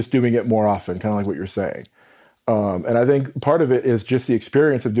 and you're just doing it more often, kind of like what you're saying. And I think part of it is just the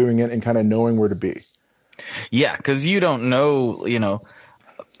experience of doing it and kind of knowing where to be. Yeah, because you don't know,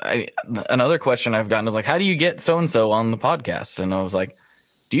 another question I've gotten is like, how do you get so-and-so on the podcast? And I was like,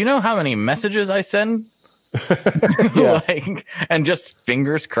 do you know how many messages I send? Yeah. Like, and just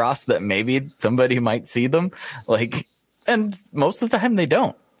fingers crossed that maybe somebody might see them. Like, and most of the time they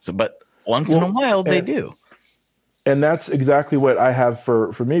don't. So, but once in a while they do. And that's exactly what I have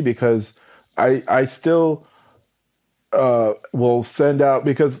for me, because I still will send out,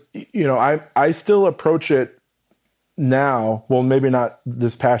 because I still approach it now. Well, maybe not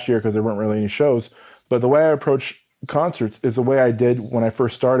this past year because there weren't really any shows, but the way I approach concerts is the way I did when I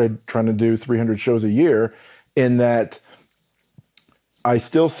first started trying to do 300 shows a year, in that I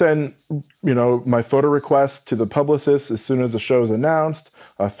still send my photo requests to the publicist as soon as the show is announced.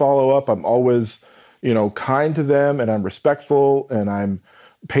 I follow up. I'm always kind to them, and I'm respectful, and I'm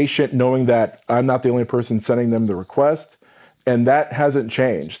patient knowing that I'm not the only person sending them the request. And that hasn't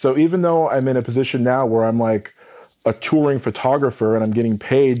changed. So even though I'm in a position now where I'm like a touring photographer and I'm getting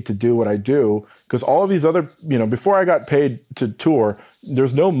paid to do what I do, because all of these other, before I got paid to tour,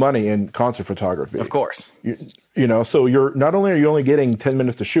 there's no money in concert photography. Of course. So you're not only are you only getting 10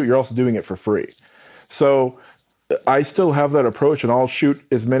 minutes to shoot, you're also doing it for free. So I still have that approach, and I'll shoot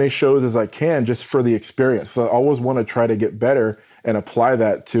as many shows as I can just for the experience. So I always want to try to get better and apply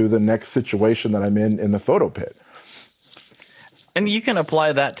that to the next situation that I'm in the photo pit. And you can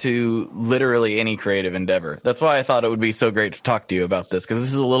apply that to literally any creative endeavor. That's why I thought it would be so great to talk to you about this, because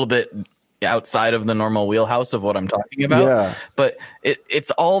this is a little bit outside of the normal wheelhouse of what I'm talking about. Yeah. But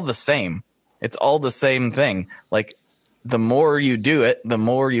it's all the same. It's all the same thing. Like, the more you do it, the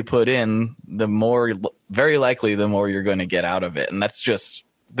more you put in, the more, very likely, the more you're going to get out of it. And that's just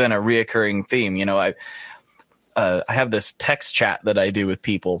been a reoccurring theme. I have this text chat that I do with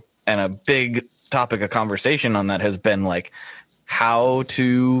people, and a big topic of conversation on that has been like how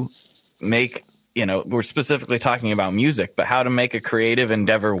to make, we're specifically talking about music, but how to make a creative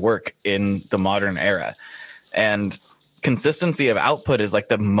endeavor work in the modern era. And consistency of output is like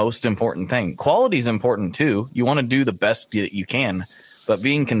the most important thing. Quality is important too. You want to do the best that you can, but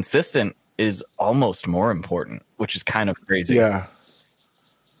being consistent is almost more important, which is kind of crazy. Yeah.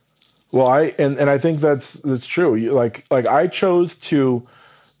 Well, I think that's true. Like I chose to,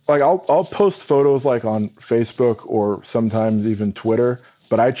 like, I'll post photos like on Facebook or sometimes even Twitter,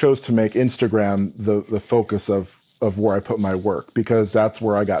 but I chose to make Instagram the focus of where I put my work, because that's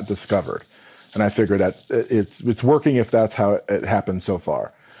where I got discovered. And I figured that it's working if that's how it happened so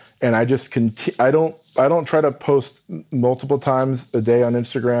far. And I just I don't try to post multiple times a day on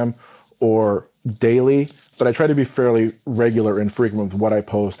Instagram or daily, but I try to be fairly regular and frequent with what I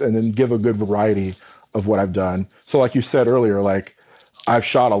post, and then give a good variety of what I've done. So like you said earlier, like I've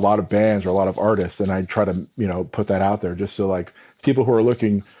shot a lot of bands or a lot of artists, and I try to, put that out there just so like people who are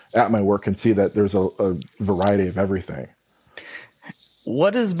looking at my work can see that there's a variety of everything.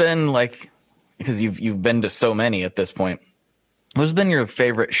 What has been like, because you've been to so many at this point, what's been your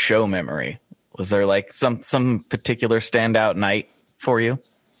favorite show memory? Was there like some particular standout night for you?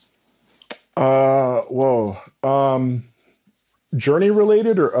 Journey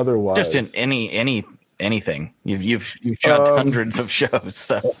related or otherwise? Just in anything. You've shot hundreds of shows.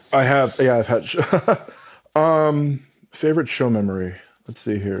 So I have, yeah, I've had favorite show memory. Let's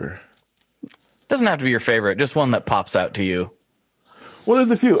see here. Doesn't have to be your favorite, just one that pops out to you. Well,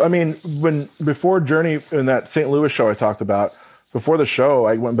 there's a few. I mean, before Journey in that St. Louis show I talked about, before the show,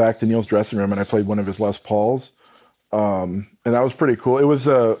 I went back to Neil's dressing room and I played one of his Les Pauls. And that was pretty cool. It was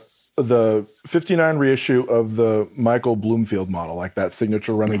the 59 reissue of the Michael Bloomfield model, like that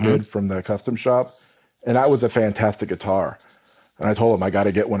signature run they did from the custom shop. And that was a fantastic guitar. And I told him, I got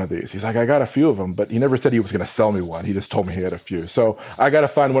to get one of these. He's like, I got a few of them, but he never said he was going to sell me one. He just told me he had a few. So I got to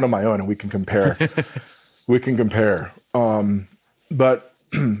find one of my own and we can compare. But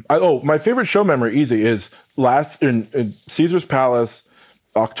my favorite show memory, easy, is last in Caesar's Palace,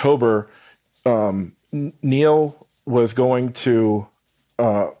 October. Neil was going to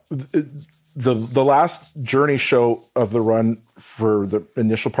the last Journey show of the run for the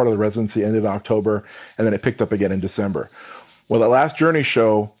initial part of the residency ended in October, and then it picked up again in December. Well, the last Journey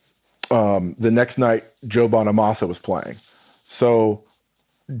show, the next night, Joe Bonamassa was playing. So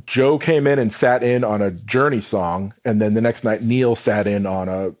Joe came in and sat in on a Journey song, and then the next night Neil sat in on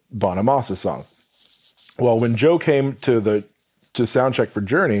a Bonamassa song. Well, when Joe came to soundcheck for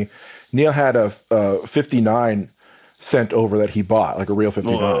Journey, Neil had a 59 sent over that he bought, like a real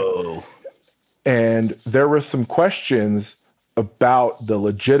 59. Whoa. And there were some questions about the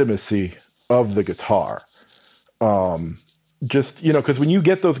legitimacy of the guitar. Just, because when you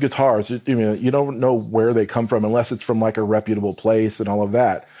get those guitars, you don't know where they come from unless it's from like a reputable place and all of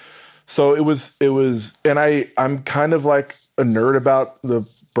that. So it was, and I'm kind of like a nerd about the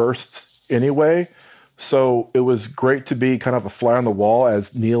bursts anyway. So it was great to be kind of a fly on the wall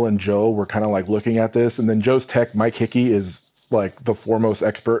as Neil and Joe were kind of like looking at this. And then Joe's tech, Mike Hickey, is like the foremost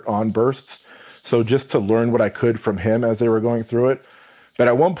expert on bursts. So just to learn what I could from him as they were going through it. But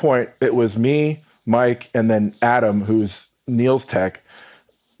at one point it was me, Mike, and then Adam, who's Neil's tech,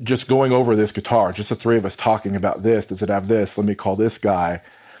 just going over this guitar, just the three of us talking about this. Does it have this? Let me call this guy.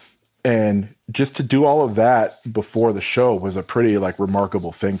 And just to do all of that before the show was a pretty like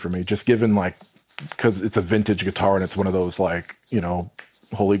remarkable thing for me, just given like, because it's a vintage guitar and it's one of those like,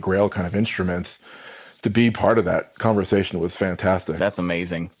 holy grail kind of instruments. To be part of that conversation was fantastic. That's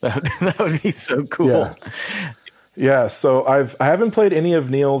amazing. That would be so cool. Yeah. So I haven't played any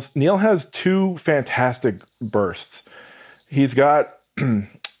of Neil's. Neil has two fantastic bursts. He's got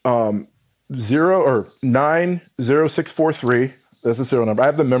zero or 90643. That's the serial number. I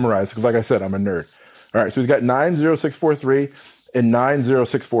have them memorized because, like I said, I'm a nerd. All right, so he's got 90643 and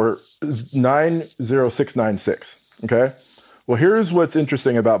 90696. Okay. Well, here's what's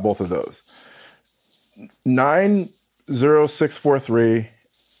interesting about both of those. 90643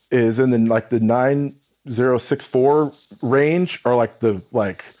 is in the the 9064 range, are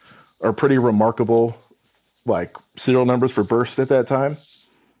are pretty remarkable serial numbers for burst at that time.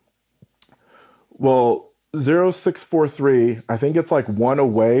 Well, 0643, I think it's one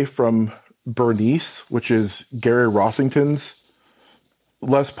away from Bernice, which is Gary Rossington's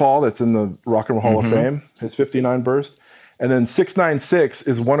Les Paul that's in the Rock and Roll Hall of Fame, his 59 burst. And then 696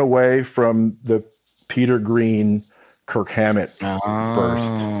 is one away from the Peter Green Kirk Hammett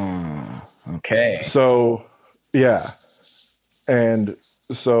burst. Okay. So, yeah. And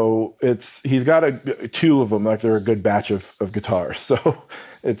so he's got two of them, they're a good batch of guitars. So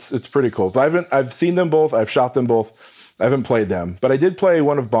it's pretty cool. But I've seen them both. I've shot them both. I haven't played them, but I did play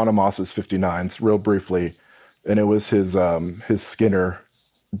one of Bonamassa 59s real briefly, and it was his Skinner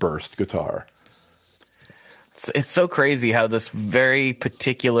burst guitar. It's so crazy how this very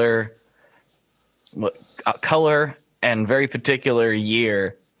particular color and very particular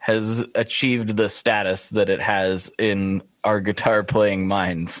year has achieved the status that it has in our guitar playing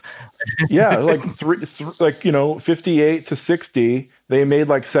minds. Yeah, 58 to 60, they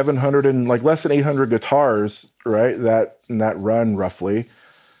made 700 and less than 800 guitars, right? In that run roughly.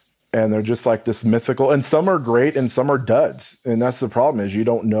 And they're just this mythical, and some are great and some are duds. And that's the problem, is you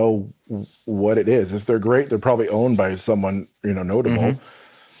don't know what it is. If they're great, they're probably owned by someone, notable. Mm-hmm.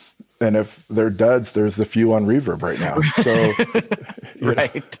 And if they're duds, there's a few on Reverb right now. So,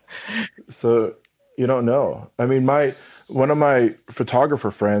 right. So you don't know. I mean, one of my photographer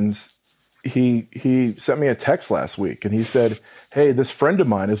friends, he sent me a text last week and he said, "Hey, this friend of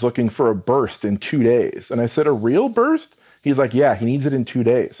mine is looking for a burst in 2 days." And I said, "A real burst?" He's like, "Yeah, he needs it in 2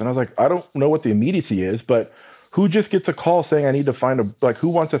 days." And I was like, I don't know what the immediacy is, but who just gets a call saying I need to find who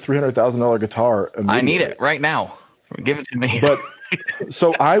wants a $300,000 guitar immediately? I need it right now. Give it to me. But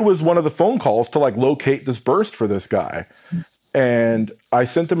so I was one of the phone calls to locate this burst for this guy. And I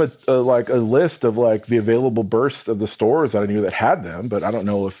sent him a list of the available bursts of the stores that I knew that had them, but I don't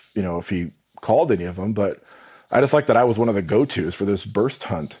know if he called any of them, but I just like that I was one of the go-tos for this burst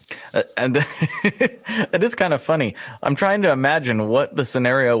hunt. And it is kind of funny. I'm trying to imagine what the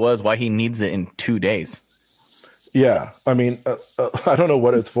scenario was, why he needs it in 2 days. Yeah. I mean, I don't know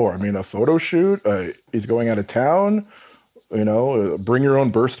what it's for. I mean, a photo shoot, he's going out of town, bring your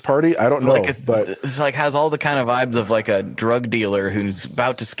own burst party. I don't know, but it's has all the kind of vibes of a drug dealer who's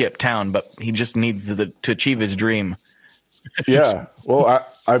about to skip town, but he just needs to achieve his dream. Yeah. Well,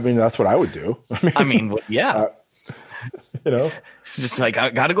 I mean, that's what I would do. Yeah. It's just I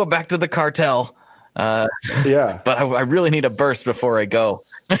got to go back to the cartel. Yeah. But I really need a burst before I go.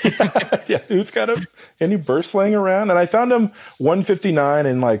 Yeah. Who's got any burst laying around? And I found them 159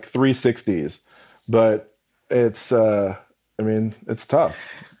 and 360s, but it's, it's tough.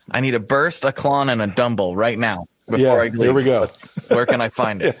 I need a burst, a Klon, and a Dumble right now before I leave. Here we go. Where can I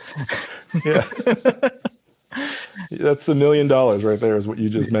find it? Yeah. That's $1 million right there, is what you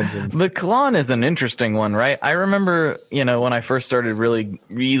just mentioned. The Klon is an interesting one, right? I remember, when I first started really,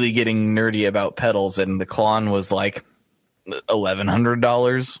 really getting nerdy about pedals, and the Klon was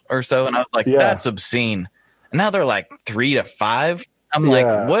 $1,100 or so, and I was like, that's obscene. And now they're $3 to $5. I'm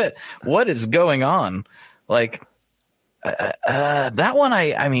like, what is going on? That one,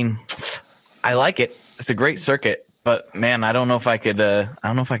 I mean, I like it. It's a great circuit, but man, I don't know if I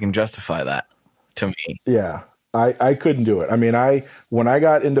can justify that to me. Yeah. I couldn't do it. I mean, when I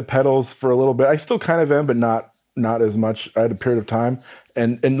got into pedals for a little bit, I still kind of am, but not as much. I had a period of time.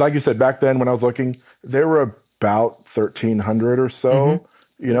 And like you said, back then when I was looking, they were about 1,300 or so,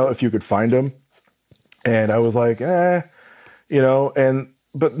 if you could find them. And I was like, but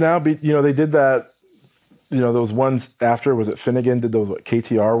now, they did that, those ones after, was it Finnegan did those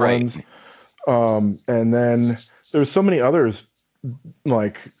KTR ones? Right. And then there's so many others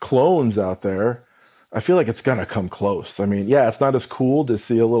clones out there. I feel like it's gonna come close. I mean, yeah, it's not as cool to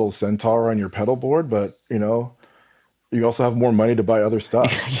see a little Centaur on your pedal board, but you also have more money to buy other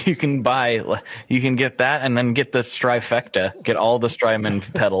stuff. You can get that and then get the Strifecta, get all the Strymon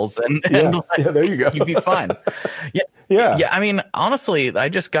pedals, and there you go. You'd be fine. Yeah. I mean, honestly, I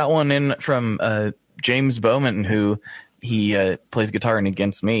just got one in from James Bowman, who he plays guitar in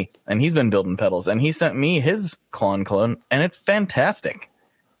Against Me, and he's been building pedals, and he sent me his clone, and it's fantastic.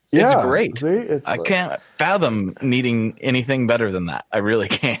 Yeah, it's great. See, I can't fathom needing anything better than that. I really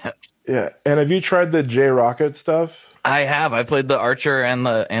can't. Yeah. And have you tried the J Rocket stuff? I have. I played the Archer and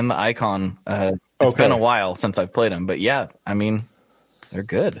the Icon. It's been a while since I've played them, but yeah, I mean, they're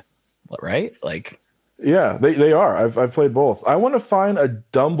good, right? Like, yeah, they are. I've played both. I want to find a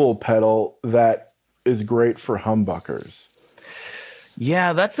Dumble pedal that is great for humbuckers.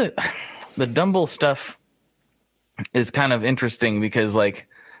 Yeah, the Dumble stuff is kind of interesting because like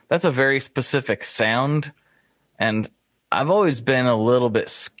that's a very specific sound, and I've always been a little bit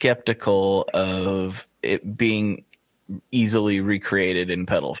skeptical of it being easily recreated in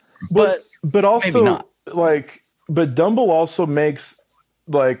pedal form. But also maybe not. But Dumble also makes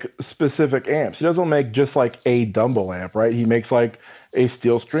like specific amps. He doesn't make just like a Dumble amp, right? He makes like a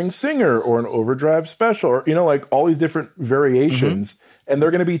steel string singer or an overdrive special, or like all these different variations, and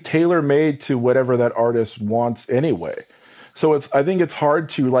they're going to be tailor made to whatever that artist wants anyway. So I think it's hard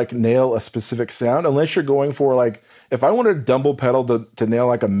to like nail a specific sound unless you're going for like, if I wanted a Dumble pedal to nail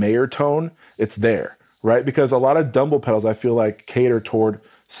like a Mayer tone, it's there, right? Because a lot of Dumble pedals I feel like cater toward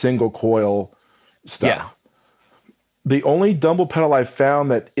single coil stuff. Yeah. The only Dumble pedal I found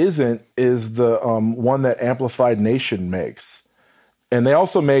that isn't is the one that Amplified Nation makes. And they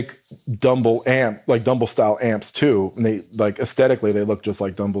also make Dumble style amps too. And they like aesthetically they look just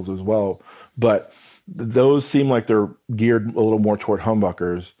like Dumbles as well. But those seem like they're geared a little more toward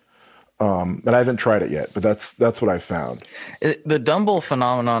humbuckers. And I haven't tried it yet, but that's what I found. The Dumble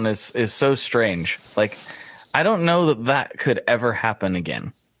phenomenon is so strange. Like, I don't know that could ever happen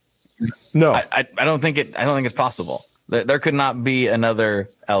again. No, I don't think it's possible. There could not be another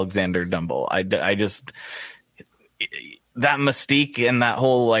Alexander Dumble. I just that mystique and that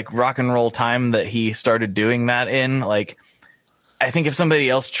whole like rock and roll time that he started doing that in, like, I think if somebody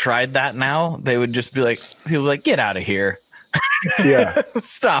else tried that now, they would just be like, people like, get out of here. Yeah.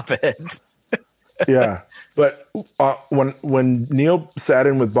 Stop it. Yeah. But when Neil sat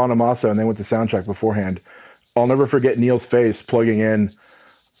in with Bonamassa and they went to Soundcheck beforehand, I'll never forget Neil's face plugging in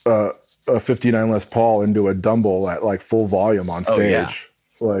a 59 Les Paul into a Dumble at like full volume on stage. Oh, yeah.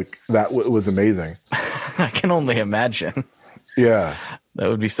 Like that was amazing. I can only imagine. Yeah. That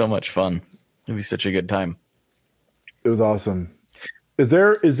would be so much fun. It'd be such a good time. It was awesome. Is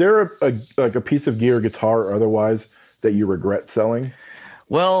there a piece of gear, guitar or otherwise, that you regret selling?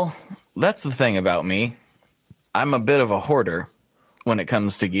 Well, that's the thing about me. I'm a bit of a hoarder when it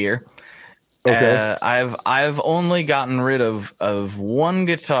comes to gear. Okay. I've only gotten rid of one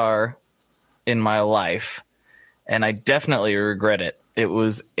guitar in my life, and I definitely regret it. It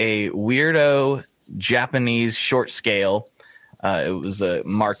was a weirdo Japanese short scale. It was a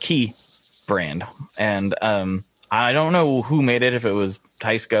Marquis brand, and I don't know who made it, if it was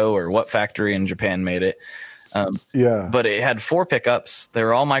Taisco or what factory in Japan made it. Yeah. But it had 4 pickups. They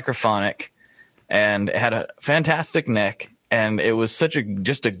were all microphonic, and it had a fantastic neck. And it was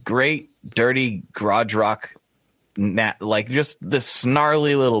just a great, dirty garage rock, like just this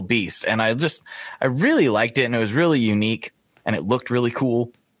snarly little beast. And I really liked it, and it was really unique, and it looked really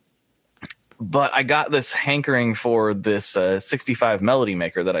cool. But I got this hankering for this 65 Melody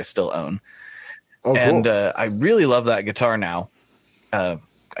Maker that I still own. Oh, cool. And I really love that guitar now.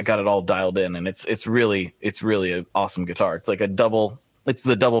 I got it all dialed in, and it's really an awesome guitar. It's like it's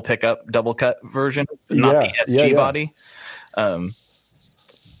the double pickup, double cut version, not the SG body. I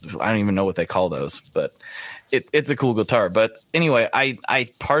don't even know what they call those, but it's a cool guitar. But anyway, I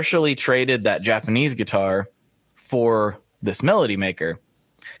partially traded that Japanese guitar for this Melody Maker.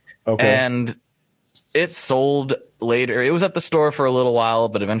 Okay. And it sold later. It was at the store for a little while,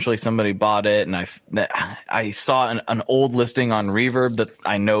 but eventually somebody bought it, and I saw an old listing on Reverb that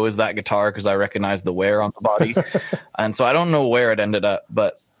I know is that guitar because I recognize the wear on the body. And so I don't know where it ended up,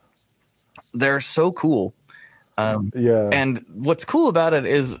 but they're so cool. Yeah. And what's cool about it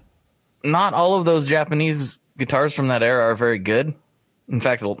is not all of those Japanese guitars from that era are very good. In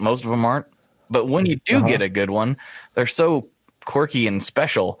fact, most of them aren't. But when you do get a good one, they're so quirky and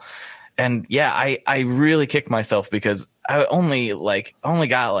special. And yeah, I really kicked myself because I only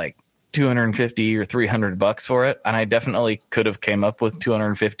got like $250 or $300 for it, and I definitely could have came up with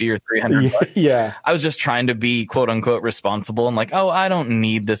 $250 or $300. Yeah. I was just trying to be quote unquote responsible and like, oh, I don't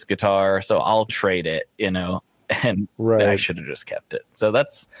need this guitar, so I'll trade it, and right. I should have just kept it. So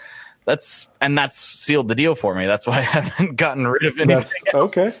that's sealed the deal for me. That's why I haven't gotten rid of anything else.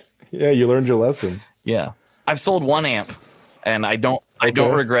 Okay. Yeah, you learned your lesson. Yeah. I've sold one amp, and I don't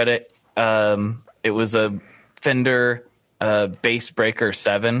regret it. It was a Fender Bass Breaker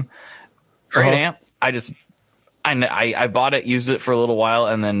 7. Great amp. I bought it, used it for a little while,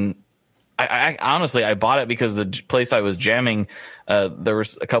 and then I honestly bought it because the place I was jamming, there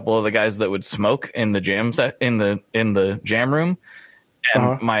was a couple of the guys that would smoke in the jam set in the jam room,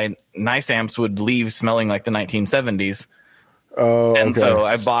 and my nice amps would leave smelling like the 1970s. Oh, and okay. so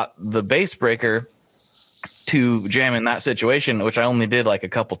I bought the bass breaker to jam in that situation, which I only did like a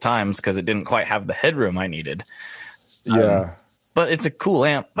couple times because it didn't quite have the headroom I needed. Yeah. But it's a cool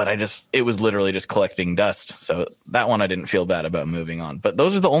amp, but it was literally just collecting dust. So that one I didn't feel bad about moving on. But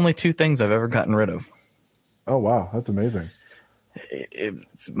those are the only two things I've ever gotten rid of. Oh, wow. That's amazing. It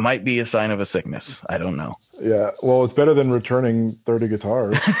might be a sign of a sickness. I don't know. Yeah. Well, it's better than returning 30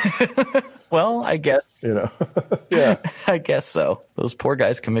 guitars, Well, I guess. you know? Yeah. I guess so. Those poor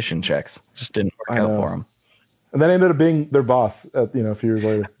guys' commission checks just didn't work out for them. And then I ended up being their boss at, a few years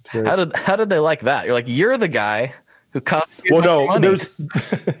later. It's great. How did they like that? You're like, you're the guy who cost you Well, no, money.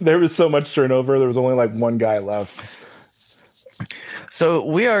 there was so much turnover. There was only like one guy left. So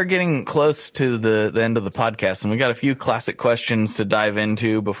we are getting close to the end of the podcast, and we got a few classic questions to dive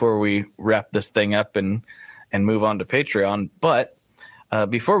into before we wrap this thing up and move on to Patreon. But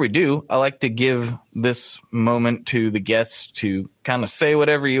before we do, I like to give this moment to the guests to kind of say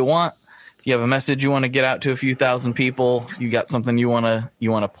whatever you want. If you have a message you want to get out to a few thousand people, you got something you want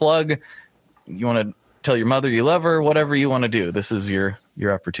to plug, you want to tell your mother you love her, whatever you want to do. This is your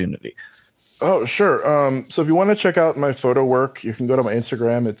opportunity. Oh, sure. So if you want to check out my photo work, you can go to my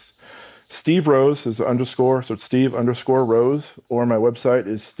Instagram. It's Steve Rose is underscore. So it's Steve_Rose, or my website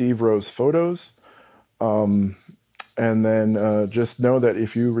is Steve Rose Photos. And then just know that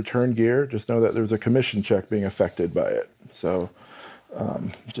if you return gear, just know that there's a commission check being affected by it. So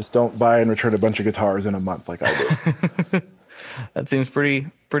just don't buy and return a bunch of guitars in a month like I did. That seems pretty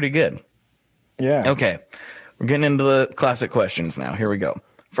good. Yeah. Okay. We're getting into the classic questions now. Here we go.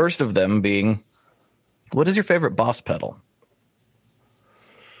 First of them being, what is your favorite Boss pedal?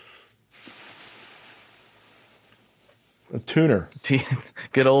 A tuner.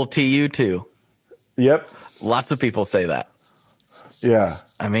 Good old TU2. Yep. Lots of people say that. Yeah.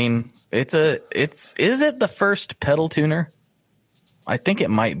 I mean, is it the first pedal tuner? I think it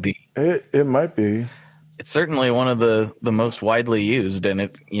might be. It might be. It's certainly one of the most widely used,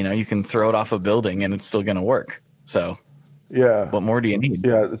 and you can throw it off a building and it's still going to work. So yeah. What more do you need?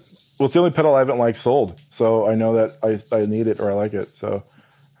 Yeah. Well, it's the only pedal I haven't sold. So I know that I need it or I like it. So,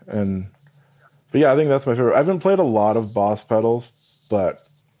 but yeah, I think that's my favorite. I haven't played a lot of Boss pedals, but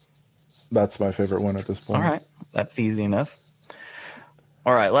that's my favorite one at this point. All right. That's easy enough.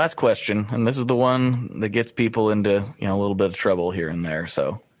 All right. Last question. And this is the one that gets people into, a little bit of trouble here and there.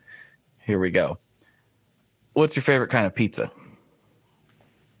 So here we go. What's your favorite kind of pizza?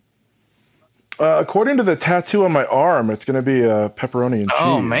 According to the tattoo on my arm, it's going to be a pepperoni and cheese.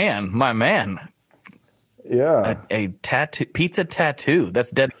 Oh man, my man. Yeah. A tattoo, pizza tattoo. That's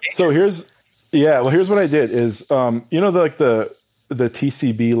dedication. So here's what I did is, the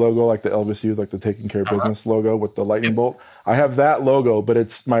TCB logo, like the Elvis U, like the Taking Care of Business logo with the lightning bolt. I have that logo, but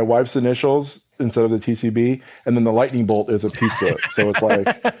it's my wife's initials instead of the TCB, and then the lightning bolt is a pizza. So it's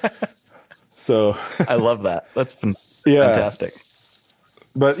like, so. I love that. That's fantastic.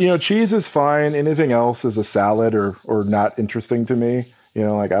 But cheese is fine. Anything else is a salad or not interesting to me.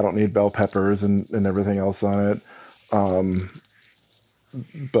 I don't need bell peppers and everything else on it.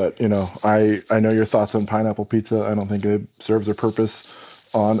 But I know your thoughts on pineapple pizza. I don't think it serves a purpose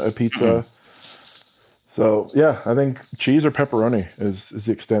on a pizza. So yeah, I think cheese or pepperoni is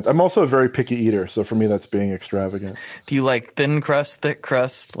the extent. I'm also a very picky eater, so for me that's being extravagant. Do you like thin crust, thick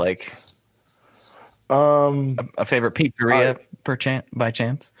crust, like a favorite pizzeria by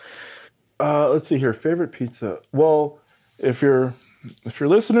chance? Let's see here. Favorite pizza. Well, if your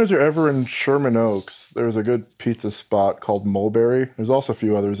listeners are ever in Sherman Oaks, there's a good pizza spot called Mulberry. There's also a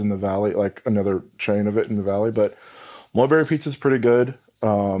few others in the valley, like another chain of it in the valley, but Mulberry pizza is pretty good.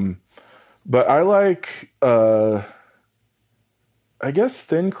 But I like, I guess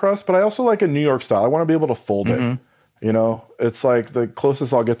thin crust, but I also like a New York style. I want to be able to fold it. It's like the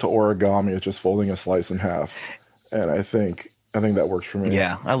closest I'll get to origami is just folding a slice in half. And I think that works for me.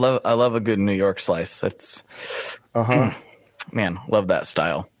 Yeah, I love a good New York slice. That's man, love that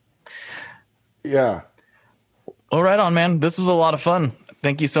style. Yeah. Well, right on, man. This was a lot of fun.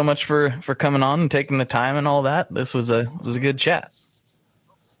 Thank you so much for coming on and taking the time and all that. This was a good chat.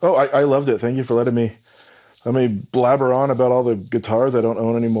 Oh, I loved it. Thank you for letting me blabber on about all the guitars I don't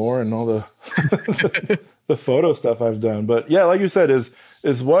own anymore and all the the photo stuff I've done. But yeah, like you said,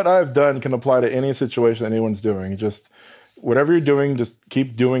 is what I've done can apply to any situation anyone's doing. Just whatever you're doing, just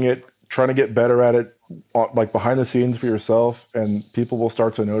keep doing it, trying to get better at it, like behind the scenes for yourself, and people will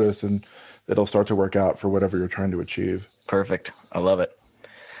start to notice and it'll start to work out for whatever you're trying to achieve. Perfect. I love it.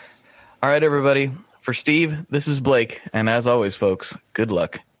 All right, everybody. For Steve, this is Blake. And as always, folks, good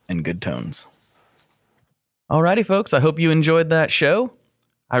luck and good tones. Alrighty, folks. I hope you enjoyed that show.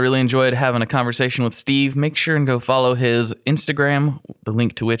 I really enjoyed having a conversation with Steve. Make sure and go follow his Instagram, the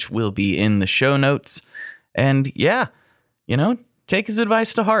link to which will be in the show notes. And yeah, take his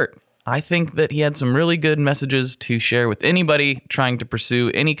advice to heart. I think that he had some really good messages to share with anybody trying to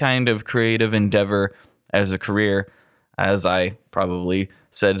pursue any kind of creative endeavor as a career, as I probably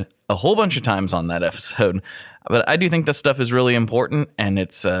said a whole bunch of times on that episode. But I do think this stuff is really important, and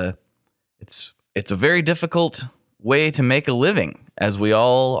it's a very difficult way to make a living, as we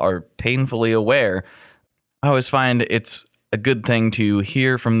all are painfully aware. I always find it's a good thing to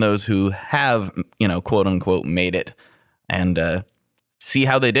hear from those who have, quote unquote, made it, and see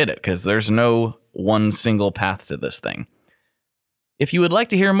how they did it, because there's no one single path to this thing. If you would like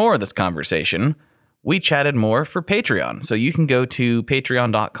to hear more of this conversation, we chatted more for Patreon. So you can go to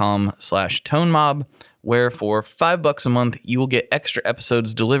patreon.com/tonemob, where for $5 a month, you will get extra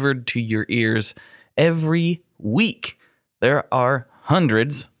episodes delivered to your ears every week. There are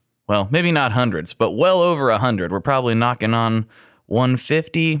hundreds, well, maybe not hundreds, but well over 100. We're probably knocking on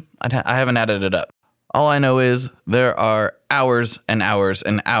 150. I haven't added it up. All I know is there are hours and hours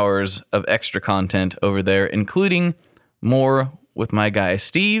and hours of extra content over there, including more with my guy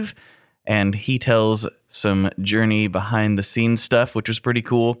Steve, and he tells some journey behind the scenes stuff, which was pretty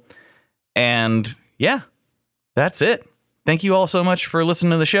cool. And yeah, that's it. Thank you all so much for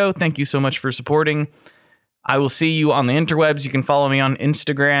listening to the show. Thank you so much for supporting. I will see you on the interwebs. You can follow me on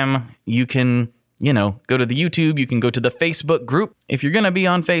Instagram. You can, go to the YouTube. You can go to the Facebook group. If you're going to be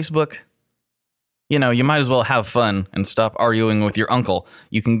on Facebook, you might as well have fun and stop arguing with your uncle.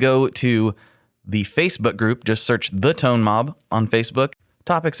 You can go to the Facebook group. Just search The Tone Mob on Facebook.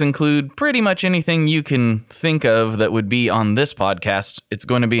 Topics include pretty much anything you can think of that would be on this podcast. It's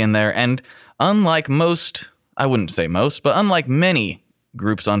going to be in there. And unlike most, I wouldn't say most, but unlike many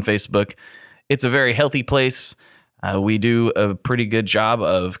groups on Facebook, it's a very healthy place. We do a pretty good job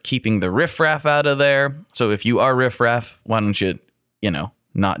of keeping the riffraff out of there. So if you are riffraff, why don't you,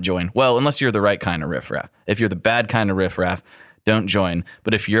 not join? Well, unless you're the right kind of riffraff. If you're the bad kind of riffraff, don't join.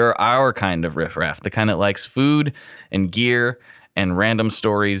 But if you're our kind of riffraff, the kind that likes food and gear and random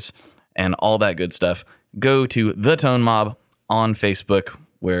stories and all that good stuff, go to The Tone Mob on Facebook,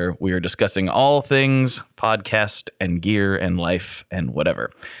 where we are discussing all things podcast and gear and life and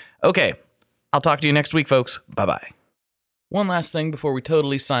whatever. Okay, I'll talk to you next week, folks. Bye-bye. One last thing before we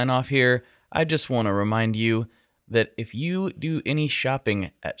totally sign off here. I just want to remind you that if you do any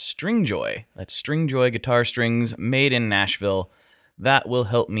shopping at Stringjoy, that's Stringjoy guitar strings made in Nashville, that will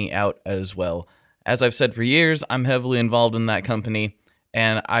help me out as well. As I've said for years, I'm heavily involved in that company,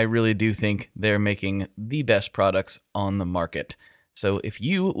 and I really do think they're making the best products on the market. So if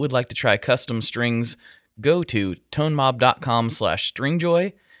you would like to try custom strings, go to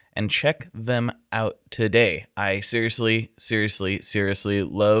tonemob.com/stringjoy and check them out today. I seriously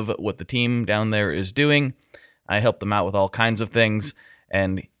love what the team down there is doing. I help them out with all kinds of things,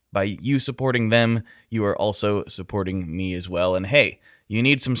 and by you supporting them, you are also supporting me as well. And hey, you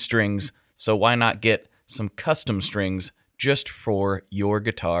need some strings, so why not get some custom strings just for your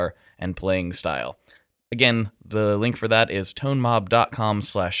guitar and playing style? Again, the link for that is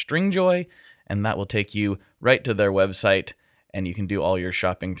tonemob.com/stringjoy, and that will take you right to their website, and you can do all your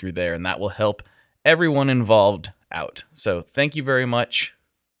shopping through there, and that will help everyone involved out. So thank you very much.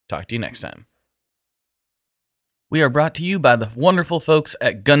 Talk to you next time. We are brought to you by the wonderful folks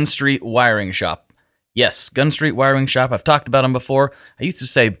at Gun Street Wiring Shop. Yes, Gun Street Wiring Shop. I've talked about them before. I used to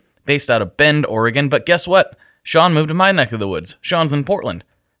say based out of Bend, Oregon, but guess what? Sean moved to my neck of the woods. Sean's in Portland.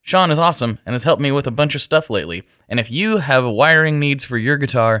 Sean is awesome and has helped me with a bunch of stuff lately. And if you have wiring needs for your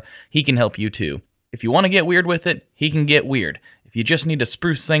guitar, he can help you too. If you want to get weird with it, he can get weird. If you just need to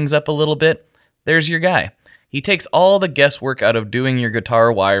spruce things up a little bit, there's your guy. He takes all the guesswork out of doing your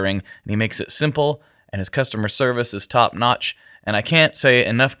guitar wiring, and he makes it simple, and his customer service is top-notch, and I can't say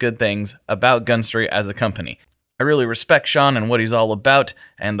enough good things about Gun Street as a company. I really respect Sean and what he's all about,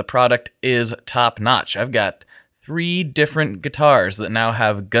 and the product is top-notch. I've got 3 different guitars that now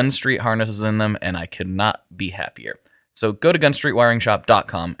have Gun Street harnesses in them, and I could not be happier. So go to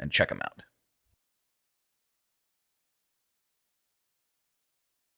gunstreetwiringshop.com and check them out.